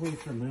have the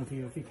police remove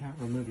you if you can't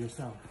remove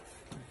yourself.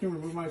 I can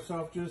remove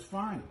myself just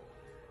fine.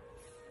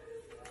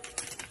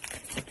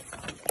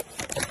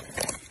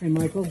 Hey,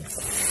 Michael.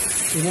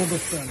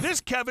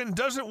 This Kevin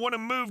doesn't want to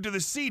move to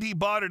the seat he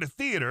bought at a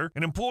theater.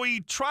 An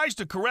employee tries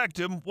to correct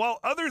him while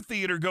other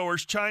theater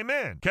goers chime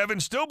in. Kevin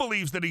still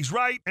believes that he's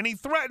right, and he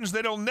threatens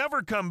that he'll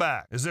never come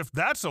back, as if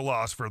that's a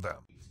loss for them.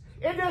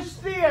 In this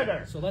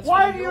theater. So let's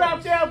why do you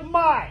have to have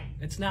mine?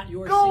 It's not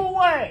your seat. Go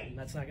away.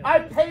 That's not gonna I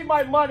pay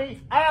my money.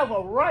 I have a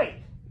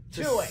right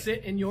to it.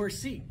 Sit in your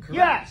seat, correct?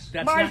 Yes,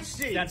 that's my not,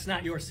 seat. That's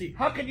not your seat.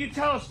 How can you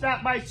tell it's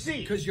not my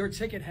seat? Because your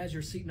ticket has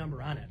your seat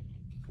number on it.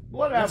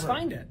 Whatever. Let's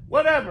find it.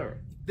 Whatever.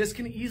 This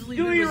can easily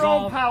do be your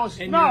resolved. own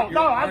policy. And No, you're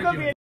I'm going to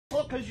be arguing. an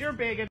asshole because you're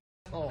being an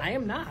asshole. I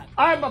am not.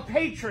 I'm a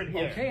patron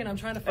here. Okay, and I'm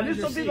trying to find And this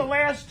your will be seat. the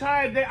last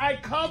time that I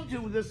come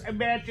to this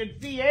imagined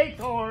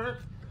theater.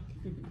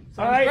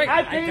 All Sounds right, great.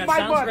 I paid That my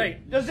sounds money.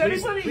 great. Does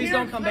anybody please here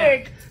don't come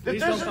think back. that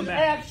Please this don't come is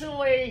back.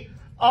 actually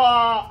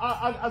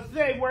a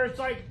thing where it's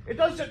like, it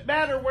doesn't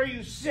matter where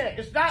you sit.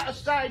 It's not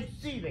assigned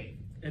seating.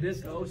 It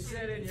is. Go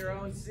sit in your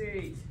own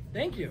seat.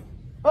 Thank you.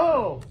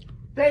 Oh,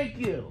 thank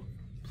you.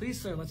 Please,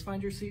 sir, let's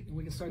find your seat and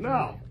we can start.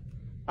 No,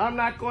 I'm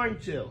not going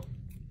to.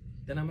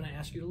 Then I'm going to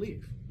ask you to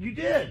leave. You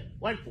did,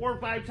 like 4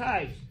 or 5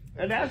 times.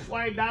 And that's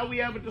why now we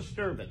have a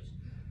disturbance.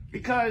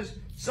 Because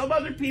some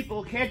other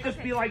people can't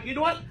just be like, you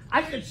know what?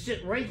 I could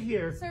sit right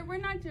here. Sir, we're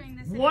not doing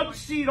this One anymore.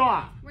 seat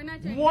off. We're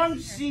not doing one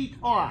this. seat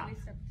off.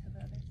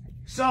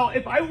 So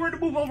if I were to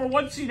move over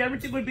one seat,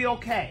 everything would be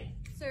okay.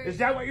 Sir, is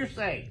that what you're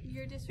saying?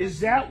 You're disrupting. Is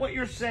that what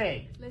you're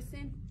saying?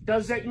 Listen.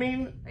 Does that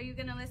mean? Are you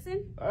gonna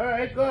listen? All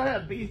right, go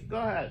ahead. Go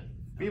ahead.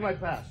 Be my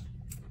pest.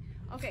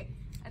 Okay.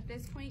 At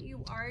this point,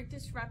 you are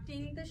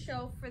disrupting the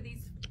show for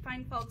these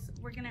fine folks.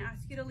 We're gonna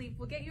ask you to leave.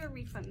 We'll get you a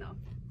refund though.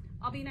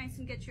 I'll be nice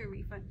and get you a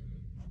refund.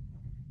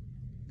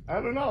 I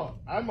don't know.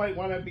 I might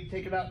want to be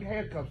taken out in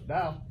handcuffs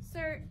now.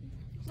 Sir,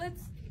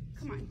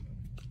 come on.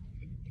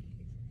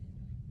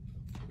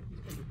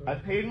 I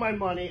paid my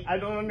money. I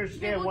don't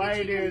understand we'll why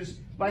get it you is.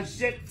 If I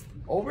sit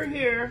over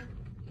here,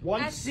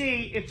 one At-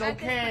 seat, it's at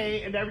this okay,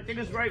 point. and everything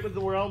is right with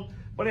the world.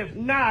 But if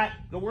not,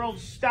 the world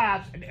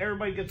stops and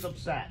everybody gets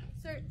upset.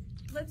 Sir,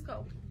 let's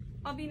go.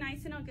 I'll be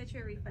nice and I'll get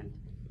you a refund.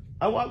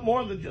 I want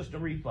more than just a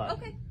refund.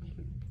 Okay.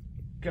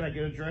 Can I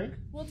get a drink?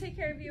 We'll take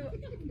care of you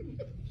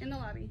in the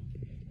lobby.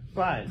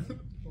 Fine.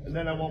 And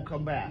then I won't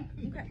come back.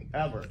 Okay.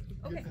 Ever.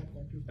 Okay.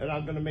 And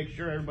I'm going to make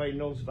sure everybody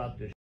knows about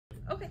this.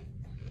 Okay.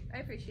 I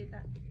appreciate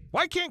that.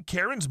 Why can't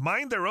Karens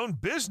mind their own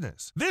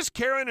business? This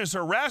Karen is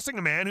harassing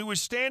a man who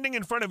is standing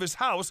in front of his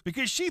house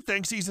because she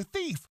thinks he's a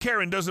thief.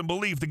 Karen doesn't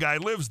believe the guy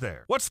lives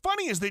there. What's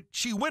funny is that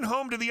she went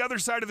home to the other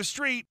side of the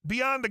street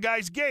beyond the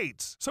guy's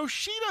gates, so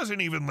she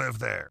doesn't even live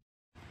there.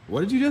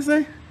 What did you just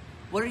say?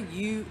 What are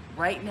you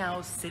right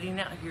now sitting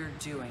out here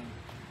doing?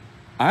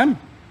 I'm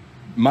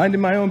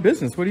minding my own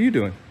business. What are you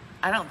doing?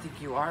 I don't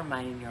think you are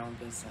minding your own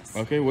business.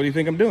 Okay, what do you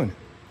think I'm doing?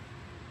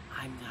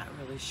 I'm not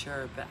really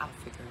sure, but I'll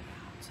figure it out.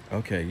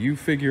 Okay, you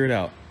figure it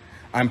out.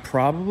 I'm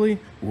probably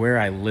where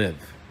I live.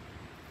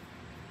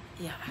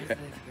 Yeah, I live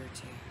here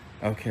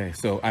too. Okay,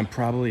 so I'm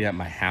probably at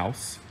my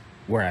house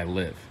where I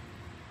live.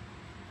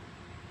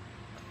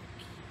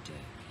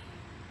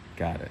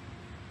 Got it.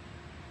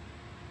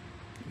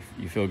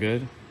 You feel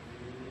good?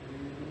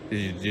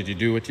 Did you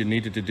do what you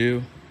needed to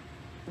do?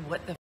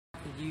 What the f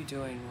are you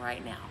doing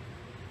right now?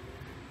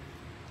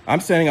 I'm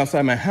standing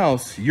outside my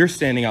house. You're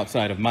standing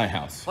outside of my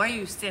house. Why are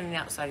you standing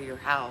outside of your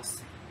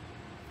house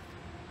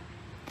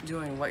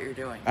doing what you're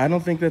doing? I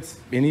don't think that's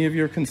any of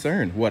your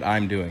concern, what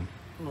I'm doing.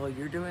 Well,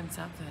 you're doing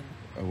something.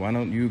 Why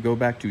don't you go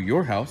back to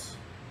your house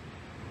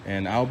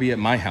and I'll be at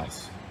my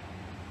house?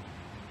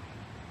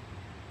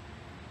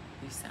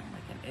 You sound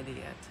like an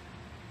idiot.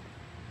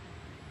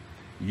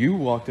 You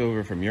walked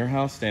over from your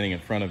house, standing in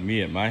front of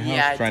me at my house,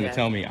 Yeah, I trying did. to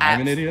tell me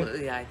I'm an idiot?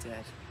 Absolutely, I did.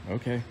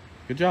 Okay,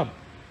 good job.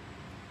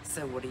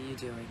 So what are you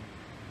doing?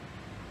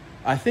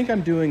 I think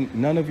I'm doing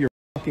none of your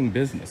fucking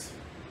business.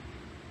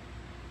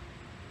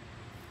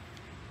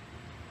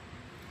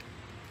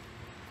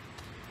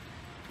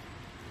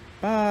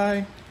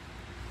 Bye.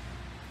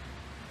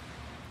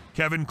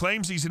 Kevin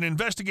claims he's an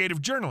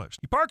investigative journalist.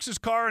 He parks his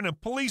car in a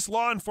police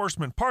law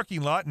enforcement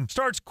parking lot and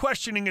starts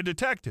questioning a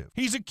detective.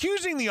 He's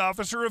accusing the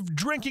officer of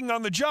drinking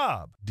on the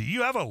job. Do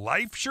you have a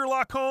life,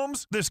 Sherlock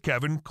Holmes? This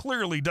Kevin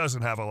clearly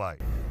doesn't have a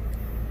life.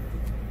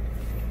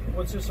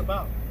 What's this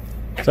about?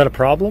 Is that a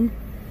problem?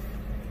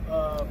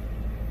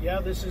 Yeah,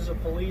 this is a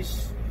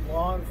police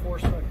law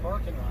enforcement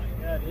parking lot.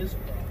 Yeah, it is a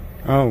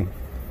problem. Oh.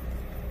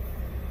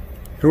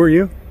 Who are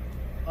you?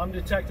 I'm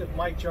Detective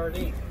Mike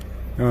Jardine.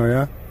 Oh,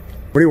 yeah?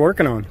 What are you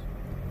working on?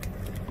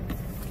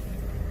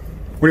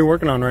 What are you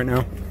working on right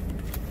now?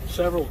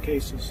 Several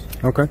cases.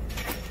 Okay.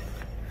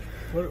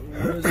 What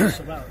is this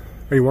about?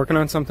 Are you working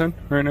on something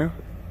right now?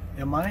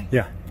 Am I?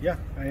 Yeah. Yeah,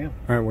 I am.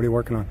 All right, what are you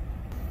working on?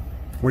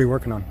 What are you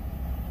working on?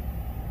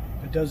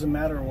 It doesn't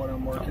matter what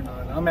I'm working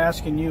on. I'm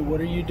asking you, what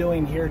are you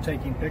doing here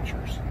taking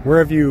pictures? Where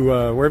have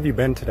you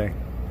been today?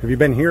 Have you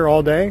been here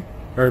all day?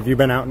 Or have you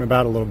been out and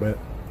about a little bit?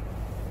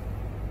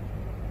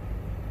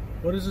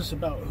 What is this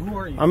about? Who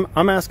are you?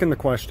 I'm asking the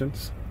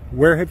questions.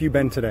 Where have you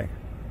been today?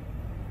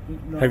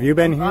 No, have you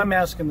been here? I'm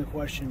asking the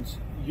questions.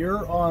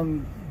 You're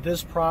on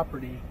this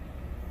property.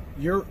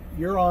 You're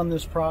on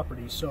this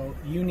property, so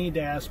you need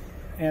to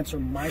answer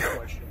my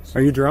questions.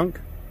 Are you drunk?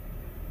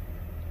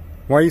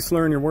 Why are you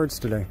slurring your words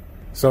today?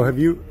 So have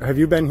you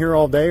been here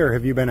all day, or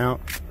have you been out?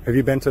 Have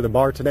you been to the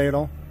bar today at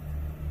all?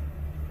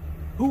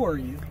 Who are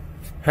you?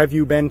 Have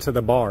you been to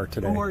the bar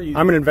today? Who are you?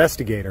 I'm an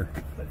investigator.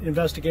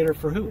 Investigator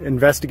for who?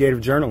 Investigative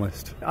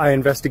journalist. I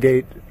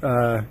investigate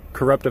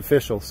corrupt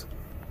officials.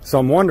 So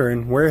I'm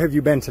wondering, where have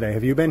you been today?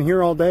 Have you been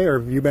here all day, or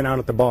have you been out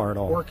at the bar at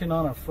all? Working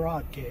on a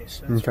fraud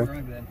case. That's where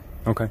I've been.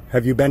 Okay.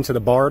 Have you been to the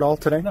bar at all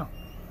today? No.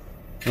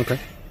 Okay.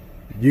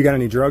 You got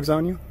any drugs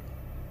on you?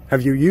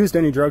 Have you used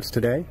any drugs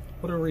today?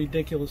 What a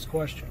ridiculous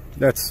question.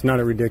 That's not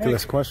a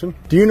ridiculous question.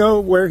 Do you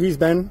know where he's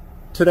been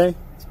today?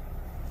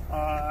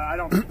 I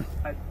don't.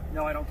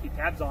 I don't keep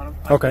tabs on him.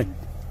 Okay.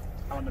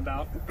 Out and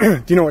about.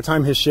 Do you know what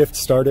time his shift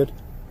started?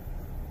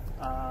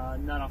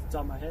 Not off the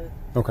top of my head.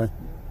 Okay.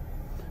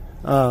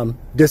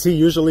 Does he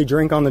usually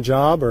drink on the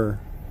job, or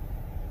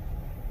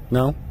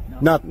no?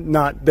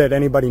 Not that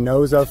anybody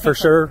knows of for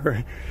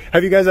sure.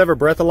 Have you guys ever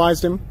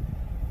breathalyzed him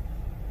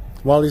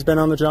while he's been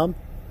on the job?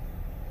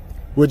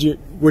 Would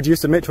you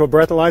submit to a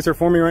breathalyzer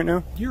for me right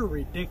now? You're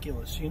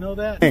ridiculous. You know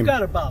that? You've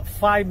got about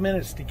 5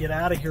 minutes to get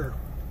out of here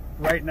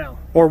right now.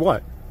 Or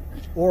what?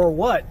 Or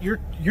what?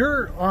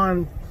 You're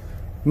on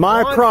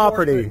my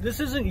property. This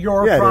isn't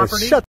your property. property.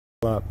 It is. Shut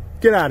the up.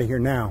 Get out of here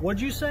now.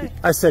 What'd you say?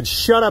 I said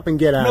shut up and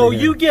get out of here. No,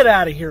 you get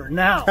out of here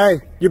now.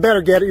 Hey, you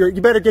better get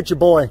your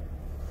boy.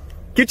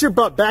 Get your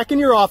butt back in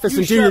your office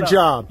and do your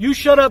job. You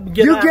shut up and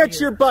get out of here. You get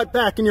your butt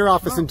back in your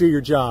office and do your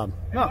job.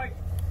 No.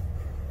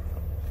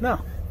 No.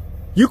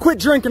 You quit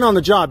drinking on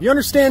the job. You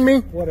understand me?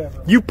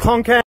 Whatever. You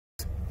punk ass.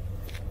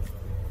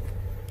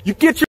 You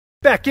get your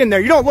back in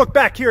there. You don't look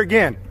back here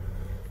again.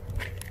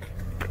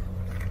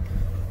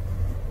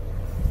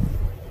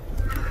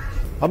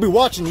 I'll be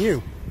watching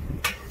you.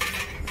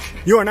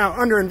 You are now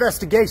under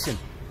investigation.